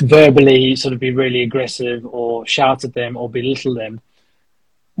verbally sort of be really aggressive, or shout at them, or belittle them.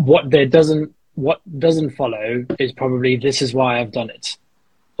 What doesn't follow is probably, this is why I've done it,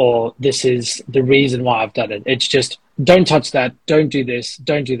 or this is the reason why I've done it. It's just, don't touch that, don't do this,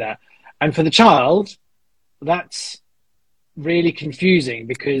 don't do that. And for the child, that's really confusing,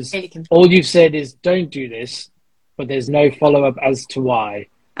 because all you've said is don't do this, but there's no follow-up as to why.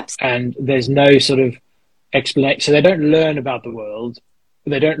 Absolutely. And there's no sort of explanation. So they don't learn about the world.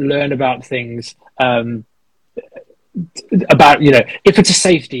 They don't learn about things, about, if it's a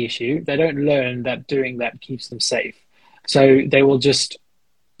safety issue, they don't learn that doing that keeps them safe. So they will just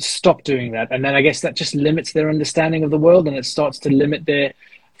stop doing that. And then I guess that just limits their understanding of the world, and it starts to limit their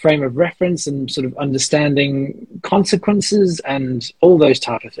frame of reference and sort of understanding consequences and all those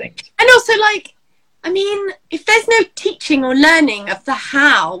type of things. And also, if there's no teaching or learning of the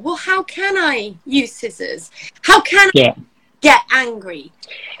how, well, how can I use scissors? How can I get angry?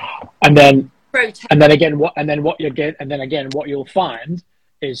 And then what you'll find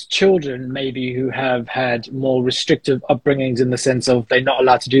is children maybe who have had more restrictive upbringings, in the sense of they're not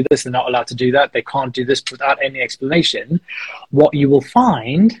allowed to do this, they're not allowed to do that, they can't do this without any explanation. What you will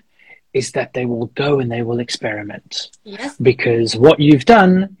find is that they will go and they will experiment. Yes. Because what you've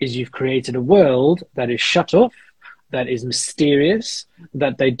done is you've created a world that is shut off, that is mysterious,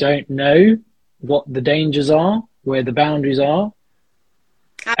 that they don't know what the dangers are, where the boundaries are,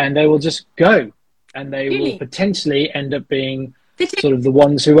 and they will just go, and they will potentially end up being sort of the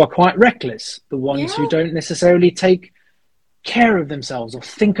ones who are quite reckless, the ones who don't necessarily take care of themselves, or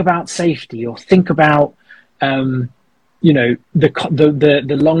think about safety, or think about the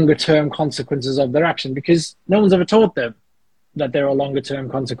longer term consequences of their action, because no one's ever taught them that there are longer term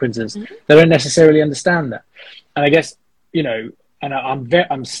consequences. Mm-hmm. They don't necessarily understand that. And I guess, and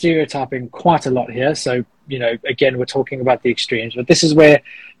I'm stereotyping quite a lot here, so again, we're talking about the extremes, but this is where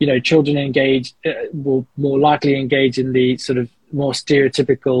children will more likely engage in the sort of more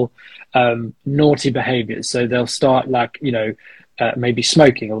stereotypical naughty behaviors. So they'll start maybe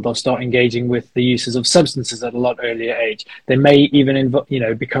smoking, or they'll start engaging with the uses of substances at a lot earlier age. They may even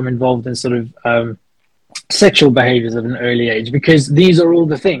become involved in sort of sexual behaviors at an early age, because these are all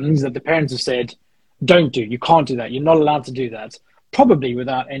the things that the parents have said don't do. You can't do that, you're not allowed to do that, probably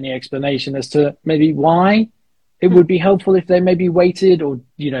without any explanation as to maybe why. It would be helpful if they maybe waited, or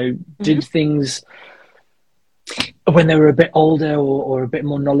did things when they were a bit older, or a bit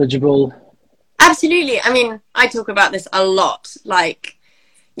more knowledgeable. Absolutely. I talk about this a lot,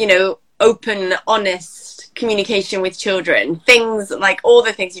 open, honest communication with children. Things like all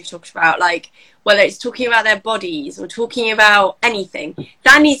the things you've talked about, whether it's talking about their bodies or talking about anything,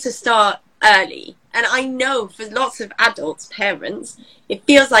 that needs to start early. And I know for lots of adults, parents, it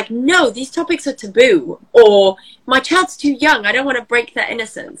feels like, no, these topics are taboo, or my child's too young, I don't want to break their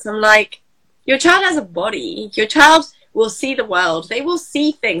innocence. I'm like, your child has a body. Your child will see the world. They will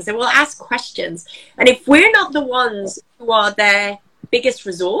see things. They will ask questions. And if we're not the ones who are their biggest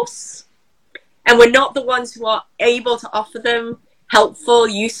resource, and we're not the ones who are able to offer them helpful,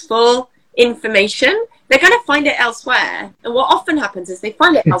 useful information, they're going to find it elsewhere. And what often happens is they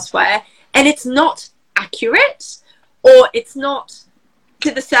find it elsewhere, and it's not accurate, or it's not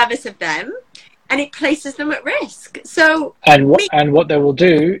to the service of them, and it places them at risk. So what they will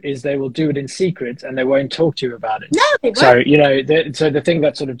do is they will do it in secret, and they won't talk to you about it. No, they won't. So so the thing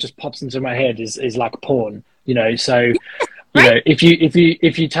that sort of just pops into my head is like porn. So right. If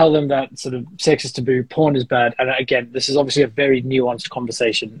you tell them that sort of sex is taboo, porn is bad, and again, this is obviously a very nuanced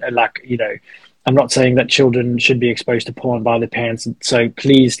conversation, and I'm not saying that children should be exposed to porn by their parents, so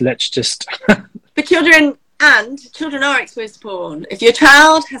please, let's just... But children are exposed to porn. If your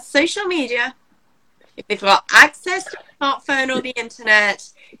child has social media, if they've got access to a smartphone or the internet,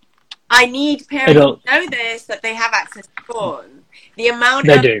 I need parents to know this, that they have access to porn. The amount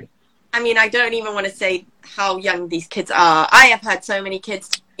they do. I don't even want to say how young these kids are. I have heard so many kids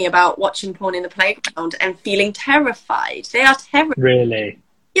tell me about watching porn in the playground and feeling terrified. They are terrified. Really?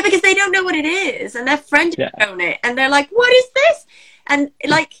 Yeah, because they don't know what it is, and their friend has shown it, and they're like, what is this? And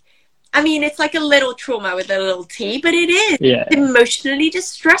I mean, it's like a little trauma with a little T, but it is Yeah. emotionally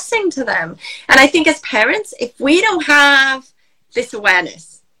distressing to them. And I think as parents, if we don't have this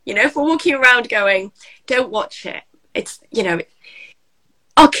awareness, you know, if we're walking around going, don't watch it, it's, you know,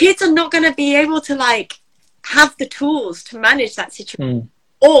 our kids are not going to be able to like have the tools to manage that situation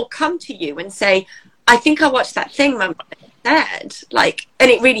or come to you and say, I think I watched that thing, Mum, said, like, and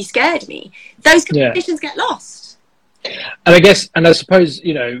it really scared me. Those conversations get lost. And I guess, and I suppose,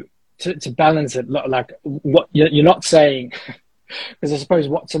 you know, to balance it, like what you're not saying, because I suppose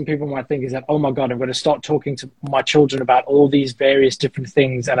what some people might think is that, oh my God, I'm going to start talking to my children about all these various different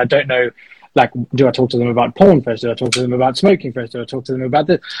things. And I don't know, like, do I talk to them about porn first? Do I talk to them about smoking first? Do I talk to them about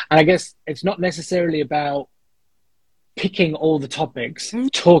this? And I guess it's not necessarily about picking all the topics,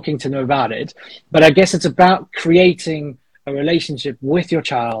 talking to them about it, but I guess it's about creating a relationship with your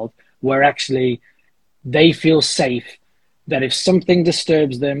child where actually they feel safe, that if something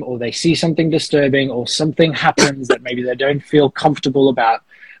disturbs them or they see something disturbing or something happens that maybe they don't feel comfortable about,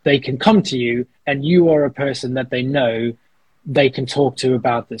 they can come to you and you are a person that they know they can talk to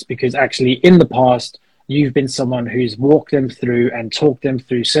about this, because actually in the past you've been someone who's walked them through and talked them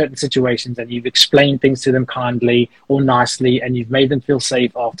through certain situations, and you've explained things to them kindly or nicely, and you've made them feel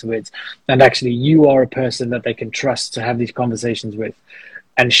safe afterwards. And actually you are a person that they can trust to have these conversations with.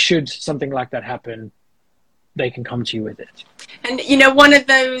 And should something like that happen, they can come to you with it. And, you know, one of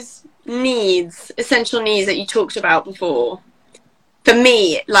those needs, essential needs that you talked about before, for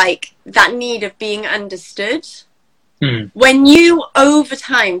me, like that need of being understood, when you over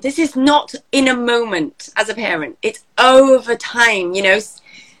time, this is not in a moment as a parent, it's over time, you know,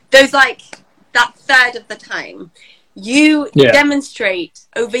 those like that third of the time, you demonstrate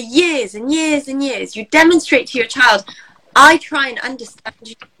over years and years and years, you demonstrate to your child, I try and understand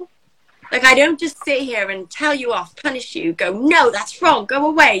you. Like, I don't just sit here and tell you off, punish you, go, no, that's wrong, go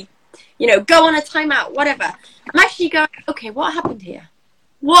away, you know, go on a timeout, whatever. I'm actually going, okay, what happened here?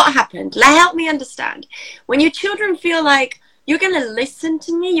 What happened? Help me understand. When your children feel like you're going to listen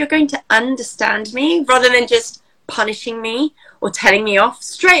to me, you're going to understand me, rather than just punishing me or telling me off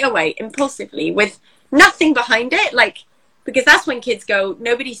straight away, impulsively, with nothing behind it, like, because that's when kids go,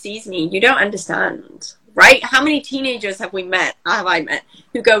 nobody sees me, you don't understand. Right? How many teenagers have I met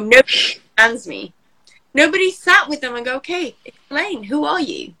who go, nobody understands me? Nobody sat with them and go, okay, explain, who are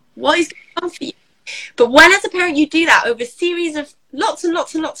you? What is going on for you? But when as a parent you do that over a series of lots and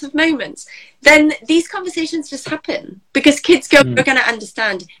lots and lots of moments, then these conversations just happen, because kids go, you're going to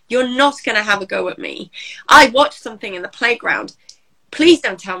understand, you're not going to have a go at me. I watched something in the playground, please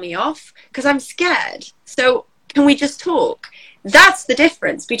don't tell me off because I'm scared. So can we just talk? That's the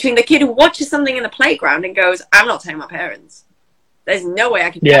difference between the kid who watches something in the playground and goes, I'm not telling my parents. There's no way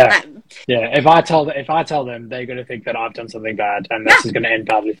I can tell them. Yeah, if I tell them, they're going to think that I've done something bad, and this is going to end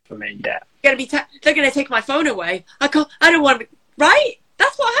badly for me. Yeah, they're going to take my phone away. I don't want to. Right?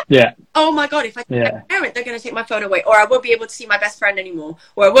 That's what happened. Yeah. Oh my God! If I tell my parent, they're going to take my phone away, or I won't be able to see my best friend anymore,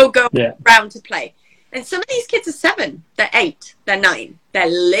 or I won't go around to play. And some of these kids are 7, they're 8, they're 9, they're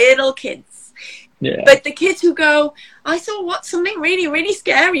little kids. Yeah. But the kids who go, I saw something really, really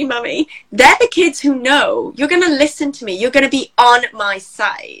scary, Mummy. They're the kids who know you're going to listen to me. You're going to be on my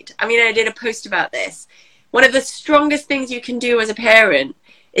side. I mean, I did a post about this. One of the strongest things you can do as a parent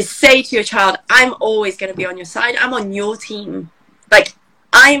is say to your child, I'm always going to be on your side. I'm on your team. Like,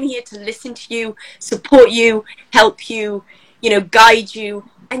 I am here to listen to you, support you, help you, you know, guide you.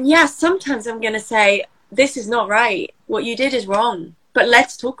 And yeah, sometimes I'm going to say, this is not right. What you did is wrong. But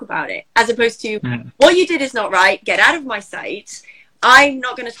let's talk about it, as opposed to what you did is not right. Get out of my sight. I'm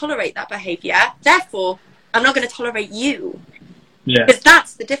not going to tolerate that behavior. Therefore, I'm not going to tolerate you. Yeah, because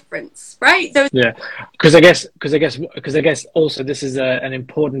that's the difference, right? Because I guess also this is an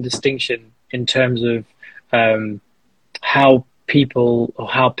important distinction in terms of how people or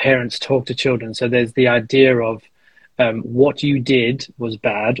how parents talk to children. So there's the idea of what you did was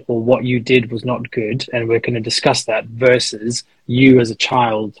bad or what you did was not good, and we're going to discuss that, versus you as a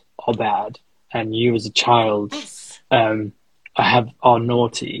child are bad and you as a child are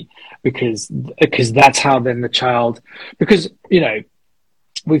naughty, because that's how then the child, because, you know,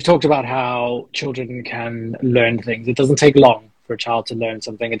 we've talked about how children can learn things. It doesn't take long for a child to learn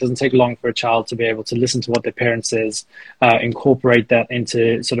something. It doesn't take long for a child to be able to listen to what their parent says, incorporate that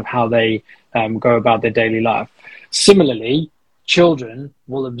into sort of how they go about their daily life. Similarly, children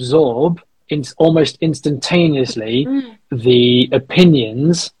will absorb almost instantaneously the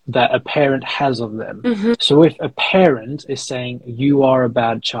opinions that a parent has of them. Mm-hmm. So if a parent is saying, you are a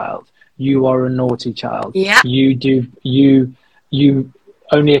bad child, you are a naughty child, you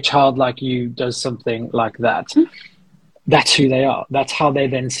only a child like you does something like that, that's who they are. That's how they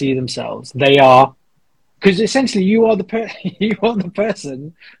then see themselves. They are, because essentially you are you are the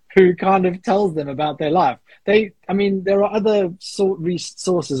person who kind of tells them about their life. I mean, there are other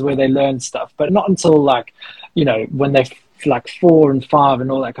resources where they learn stuff, but not until like, you know, when they're like 4 and 5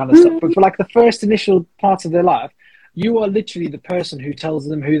 and all that kind of stuff. But for like the first initial parts of their life, you are literally the person who tells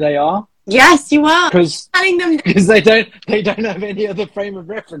them who they are. Yes, you are. Because Telling them they don't have any other frame of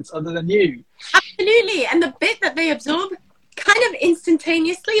reference other than you. Absolutely. And the bit that they absorb kind of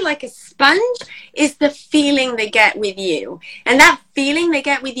instantaneously, like a sponge, is the feeling they get with you. And that feeling they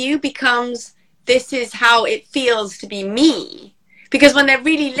get with you becomes, this is how it feels to be me. Because when they're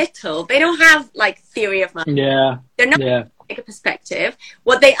really little, they don't have like theory of mind. Yeah. They're not take a perspective.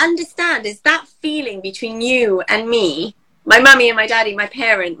 What they understand is that feeling between you and me, my mummy and my daddy, my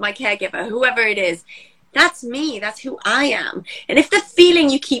parent, my caregiver, whoever it is. That's me. That's who I am. And if the feeling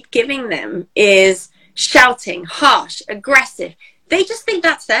you keep giving them is shouting, harsh, aggressive, they just think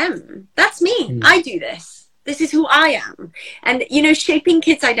that's them. That's me. I do this. This is who I am. And, you know, shaping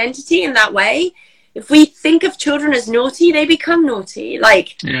kids' identity in that way, if we think of children as naughty, they become naughty.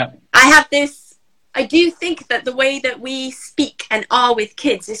 Like, I do think that the way that we speak and are with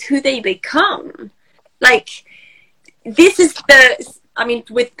kids is who they become. Like, this is I mean,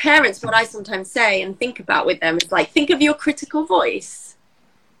 with parents, what I sometimes say and think about with them is like, think of your critical voice.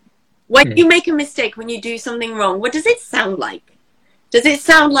 When you make a mistake, when you do something wrong, what does it sound like? Does it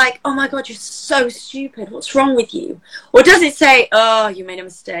sound like, oh my God, you're so stupid. What's wrong with you? Or does it say, oh, you made a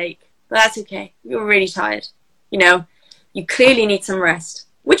mistake, but that's okay. You're really tired. You know, you clearly need some rest.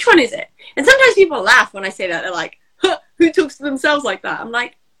 Which one is it? And sometimes people laugh when I say that. They're like, huh, who talks to themselves like that? I'm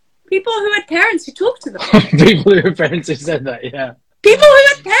like, people who had parents who talked to them. People who had parents who said that, yeah. People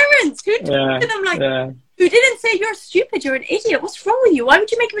who had parents who talked to them like, who didn't say, you're stupid, you're an idiot, what's wrong with you? Why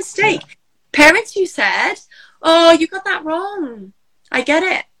would you make a mistake? Parents who said, oh, you got that wrong. I get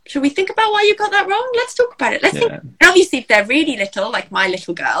it. Should we think about why you got that wrong? Let's talk about it. Let's think. And obviously, if they're really little, like my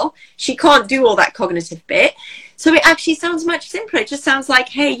little girl, she can't do all that cognitive bit. So it actually sounds much simpler. It just sounds like,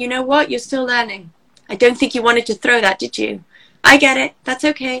 hey, you know what? You're still learning. I don't think you wanted to throw that, did you? I get it. That's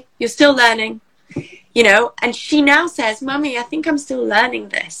okay. You're still learning. You know, and she now says, Mummy, I think I'm still learning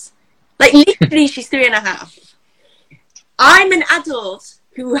this. Like, literally, she's 3.5. I'm an adult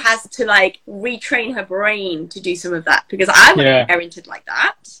who has to, like, retrain her brain to do some of that because I was parented like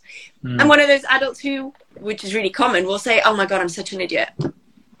that. I'm one of those adults who, which is really common, will say, oh, my God, I'm such an idiot.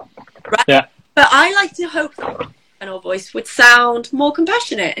 Right? Yeah. But I like to hope that my internal voice would sound more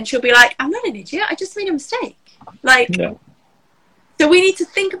compassionate and she'll be like, I'm not an idiot. I just made a mistake. Like... Yeah. So we need to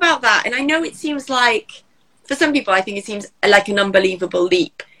think about that. And I know it seems like, for some people, I think it seems like an unbelievable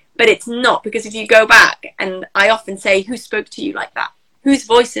leap. But it's not, because if you go back, and I often say, who spoke to you like that? Whose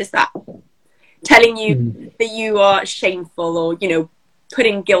voice is that? Telling you that you are shameful or, you know,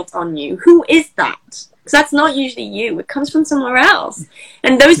 putting guilt on you. Who is that? Because that's not usually you. It comes from somewhere else.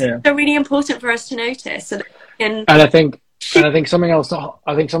 And those things are really important for us to notice. So that and I think something else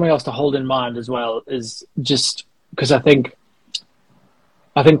to hold in mind as well is just because I think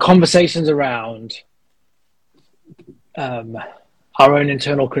conversations around our own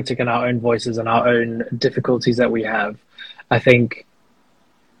internal critic and our own voices and our own difficulties that we have, I think,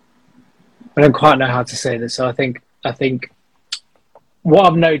 I don't quite know how to say this. So I think what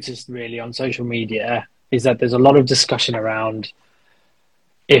I've noticed really on social media is that there's a lot of discussion around,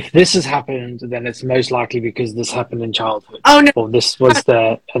 if this has happened, then it's most likely because this happened in childhood. Oh no! Or this was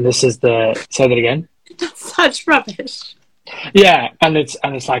say that again. That's such rubbish. Yeah, and it's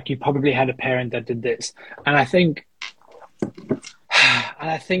like you probably had a parent that did this, and I think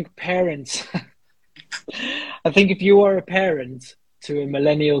parents, I think if you are a parent to a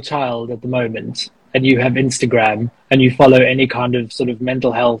millennial child at the moment, and you have Instagram and you follow any kind of sort of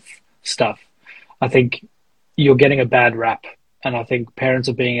mental health stuff, I think you're getting a bad rap, and I think parents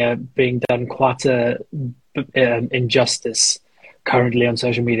are being done quite a injustice currently on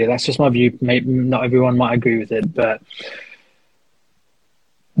social media. That's just my view. Maybe not everyone might agree with it, but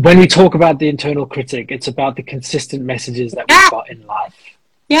when we talk about the internal critic, it's about the consistent messages that we've got in life.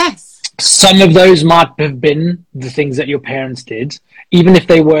 Yes. Some of those might have been the things that your parents did, even if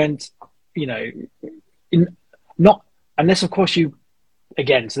they weren't, you know, not unless, of course, you,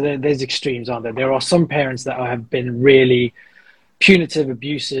 again, so there's extremes, aren't there? There are some parents that have been really punitive,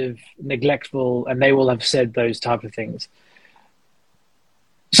 abusive, neglectful, and they will have said those type of things.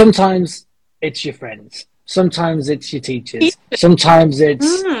 Sometimes it's your friends. Sometimes it's your teachers. Sometimes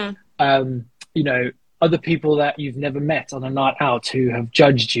it's, you know, other people that you've never met on a night out who have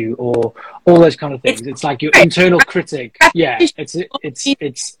judged you, or all those kind of things. It's like your internal critic. Yeah,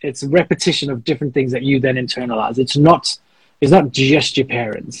 it's a repetition of different things that you then internalize. It's not just your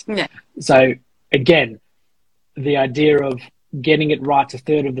parents. Yeah. So again, the idea of getting it right a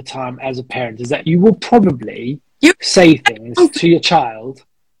third of the time as a parent is that you will probably say things to your child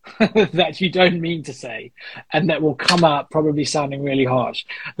that you don't mean to say, and that will come out probably sounding really harsh,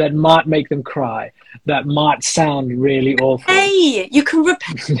 that might make them cry, that might sound really awful. Hey, you can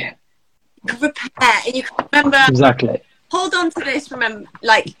repair. And you can remember. Exactly. Hold on to this. Remember,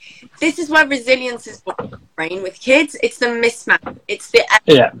 like, this is where resilience is born in the brain with kids. It's the mismatch. It's the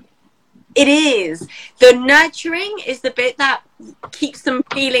It is. The nurturing is the bit that keeps them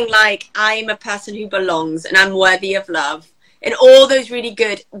feeling like I'm a person who belongs and I'm worthy of love. And all those really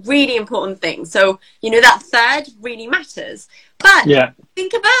good, really important things. So, that third really matters. But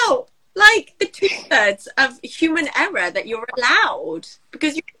think about, like, the 2/3 of human error that you're allowed,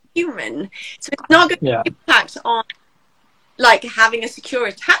 because you're human. So it's not going to impact on, like, having a secure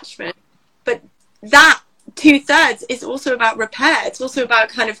attachment. But that 2/3 is also about repair. It's also about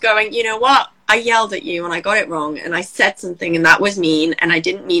kind of going, you know what? I yelled at you and I got it wrong. And I said something and that was mean and I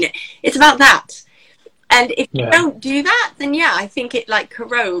didn't mean it. It's about that. And if you don't do that, then I think it like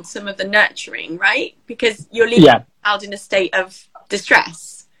corrodes some of the nurturing, right? Because you're leaving the child in a state of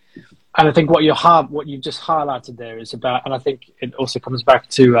distress. And I think what you've just highlighted there is about, and I think it also comes back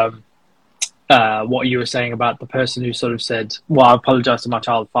to what you were saying about the person who sort of said, well, I apologize to my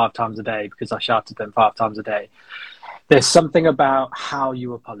child 5 times a day because I shouted at them 5 times a day. There's something about how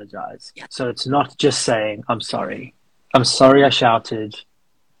you apologize. Yeah. So it's not just saying, I'm sorry I shouted.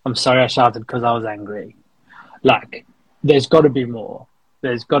 I'm sorry I shouted because I was angry. Like, there's got to be more.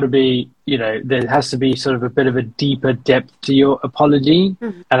 There's got to be, there has to be sort of a bit of a deeper depth to your apology.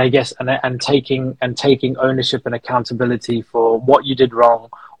 Mm-hmm. And I guess, and taking ownership and accountability for what you did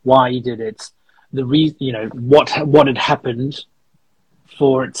wrong, why you did it, the reason, what had happened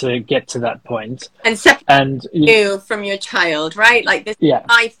for it to get to that point. And separate you from your child, right? Like, this is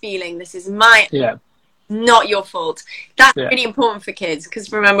my feeling, this is my... not your fault. That's really important for kids,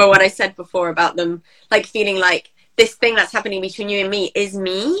 because remember what I said before about them like feeling like this thing that's happening between you and me is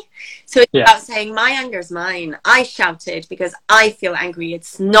me. So it's about saying my anger is mine. I shouted because I feel angry.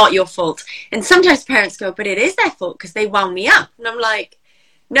 It's not your fault. And sometimes parents go, but it is their fault because they wound me up. And I'm like,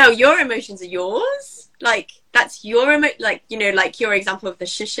 no, your emotions are yours. Like, that's your like your example of the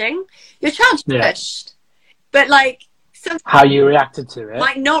shushing. Your child shushed, but like how you reacted to it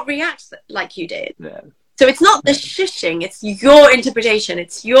might not react like you did. So it's not the shushing, it's your interpretation,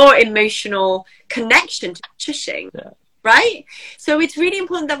 it's your emotional connection to shushing, right? So it's really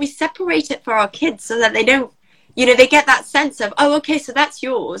important that we separate it for our kids so that they don't, they get that sense of, oh, okay, so that's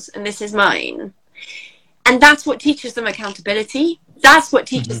yours and this is mine. And that's what teaches them accountability. That's what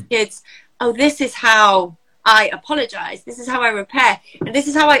teaches kids, oh, this is how I apologize. This is how I repair. And this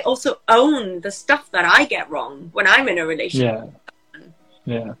is how I also own the stuff that I get wrong when I'm in a relationship.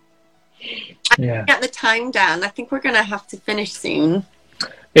 Get the time down. I think we're going to have to finish soon.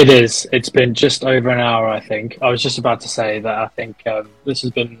 It is. It's been just over an hour, I think. I was just about to say that I think this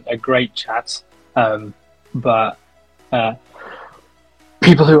has been a great chat. But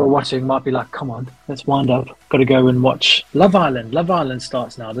people who are watching might be like, come on, let's wind up. Got to go and watch Love Island. Love Island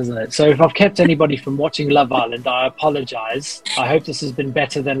starts now, doesn't it? So if I've kept anybody from watching Love Island, I apologize. I hope this has been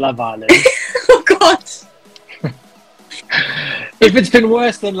better than Love Island. Oh, God. If it's been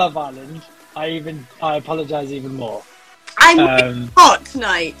worse than Love Island, I apologize even more. I'm hot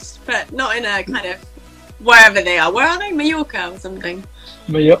tonight, but not in a kind of wherever they are. Where are they? Mallorca or something?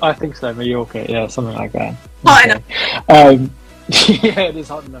 I think so. Mallorca, yeah, something like that. Hot enough. Yeah, it is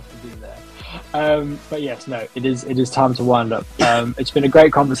hot enough to be there. But yes, no, it is time to wind up. It's been a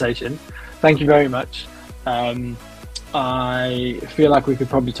great conversation. Thank you very much. I feel like we could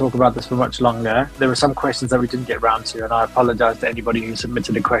probably talk about this for much longer. There were some questions that we didn't get around to, and I apologize to anybody who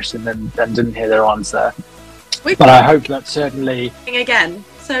submitted a question and didn't hear their answer. But I hope that certainly... Again.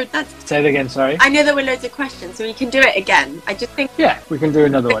 So that's... Say it again, sorry. I know there were loads of questions, so we can do it again. I just think... Yeah, we can do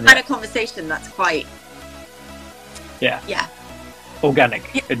another one. We've had a conversation that's quite... Yeah.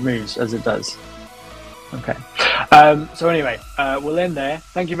 Organic. Yeah. It moves as it does. Okay. So anyway, we'll end there.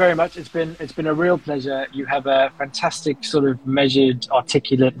 Thank you very much. It's been a real pleasure. You have a fantastic sort of measured,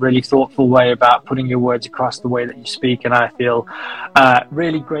 articulate, really thoughtful way about putting your words across the way that you speak, and I feel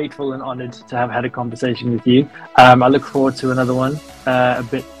really grateful and honoured to have had a conversation with you. I look forward to another one a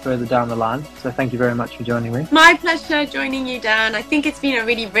bit further down the line. So thank you very much for joining me. My pleasure joining you, Dan. I think it's been a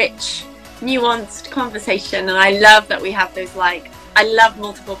really rich, nuanced conversation, and I love that we have those like I love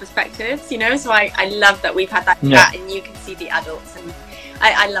multiple perspectives, you know, so I love that we've had that chat and you can see the adults, and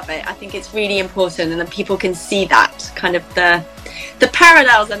I love it. I think it's really important, and that people can see that kind of the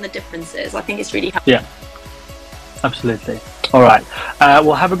parallels and the differences. I think it's really helpful. Yeah, absolutely. All right.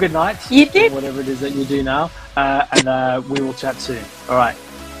 Well, have a good night. You too. Whatever it is that you do now, and we will chat soon. All right.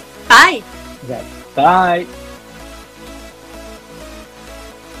 Bye. Okay. Bye.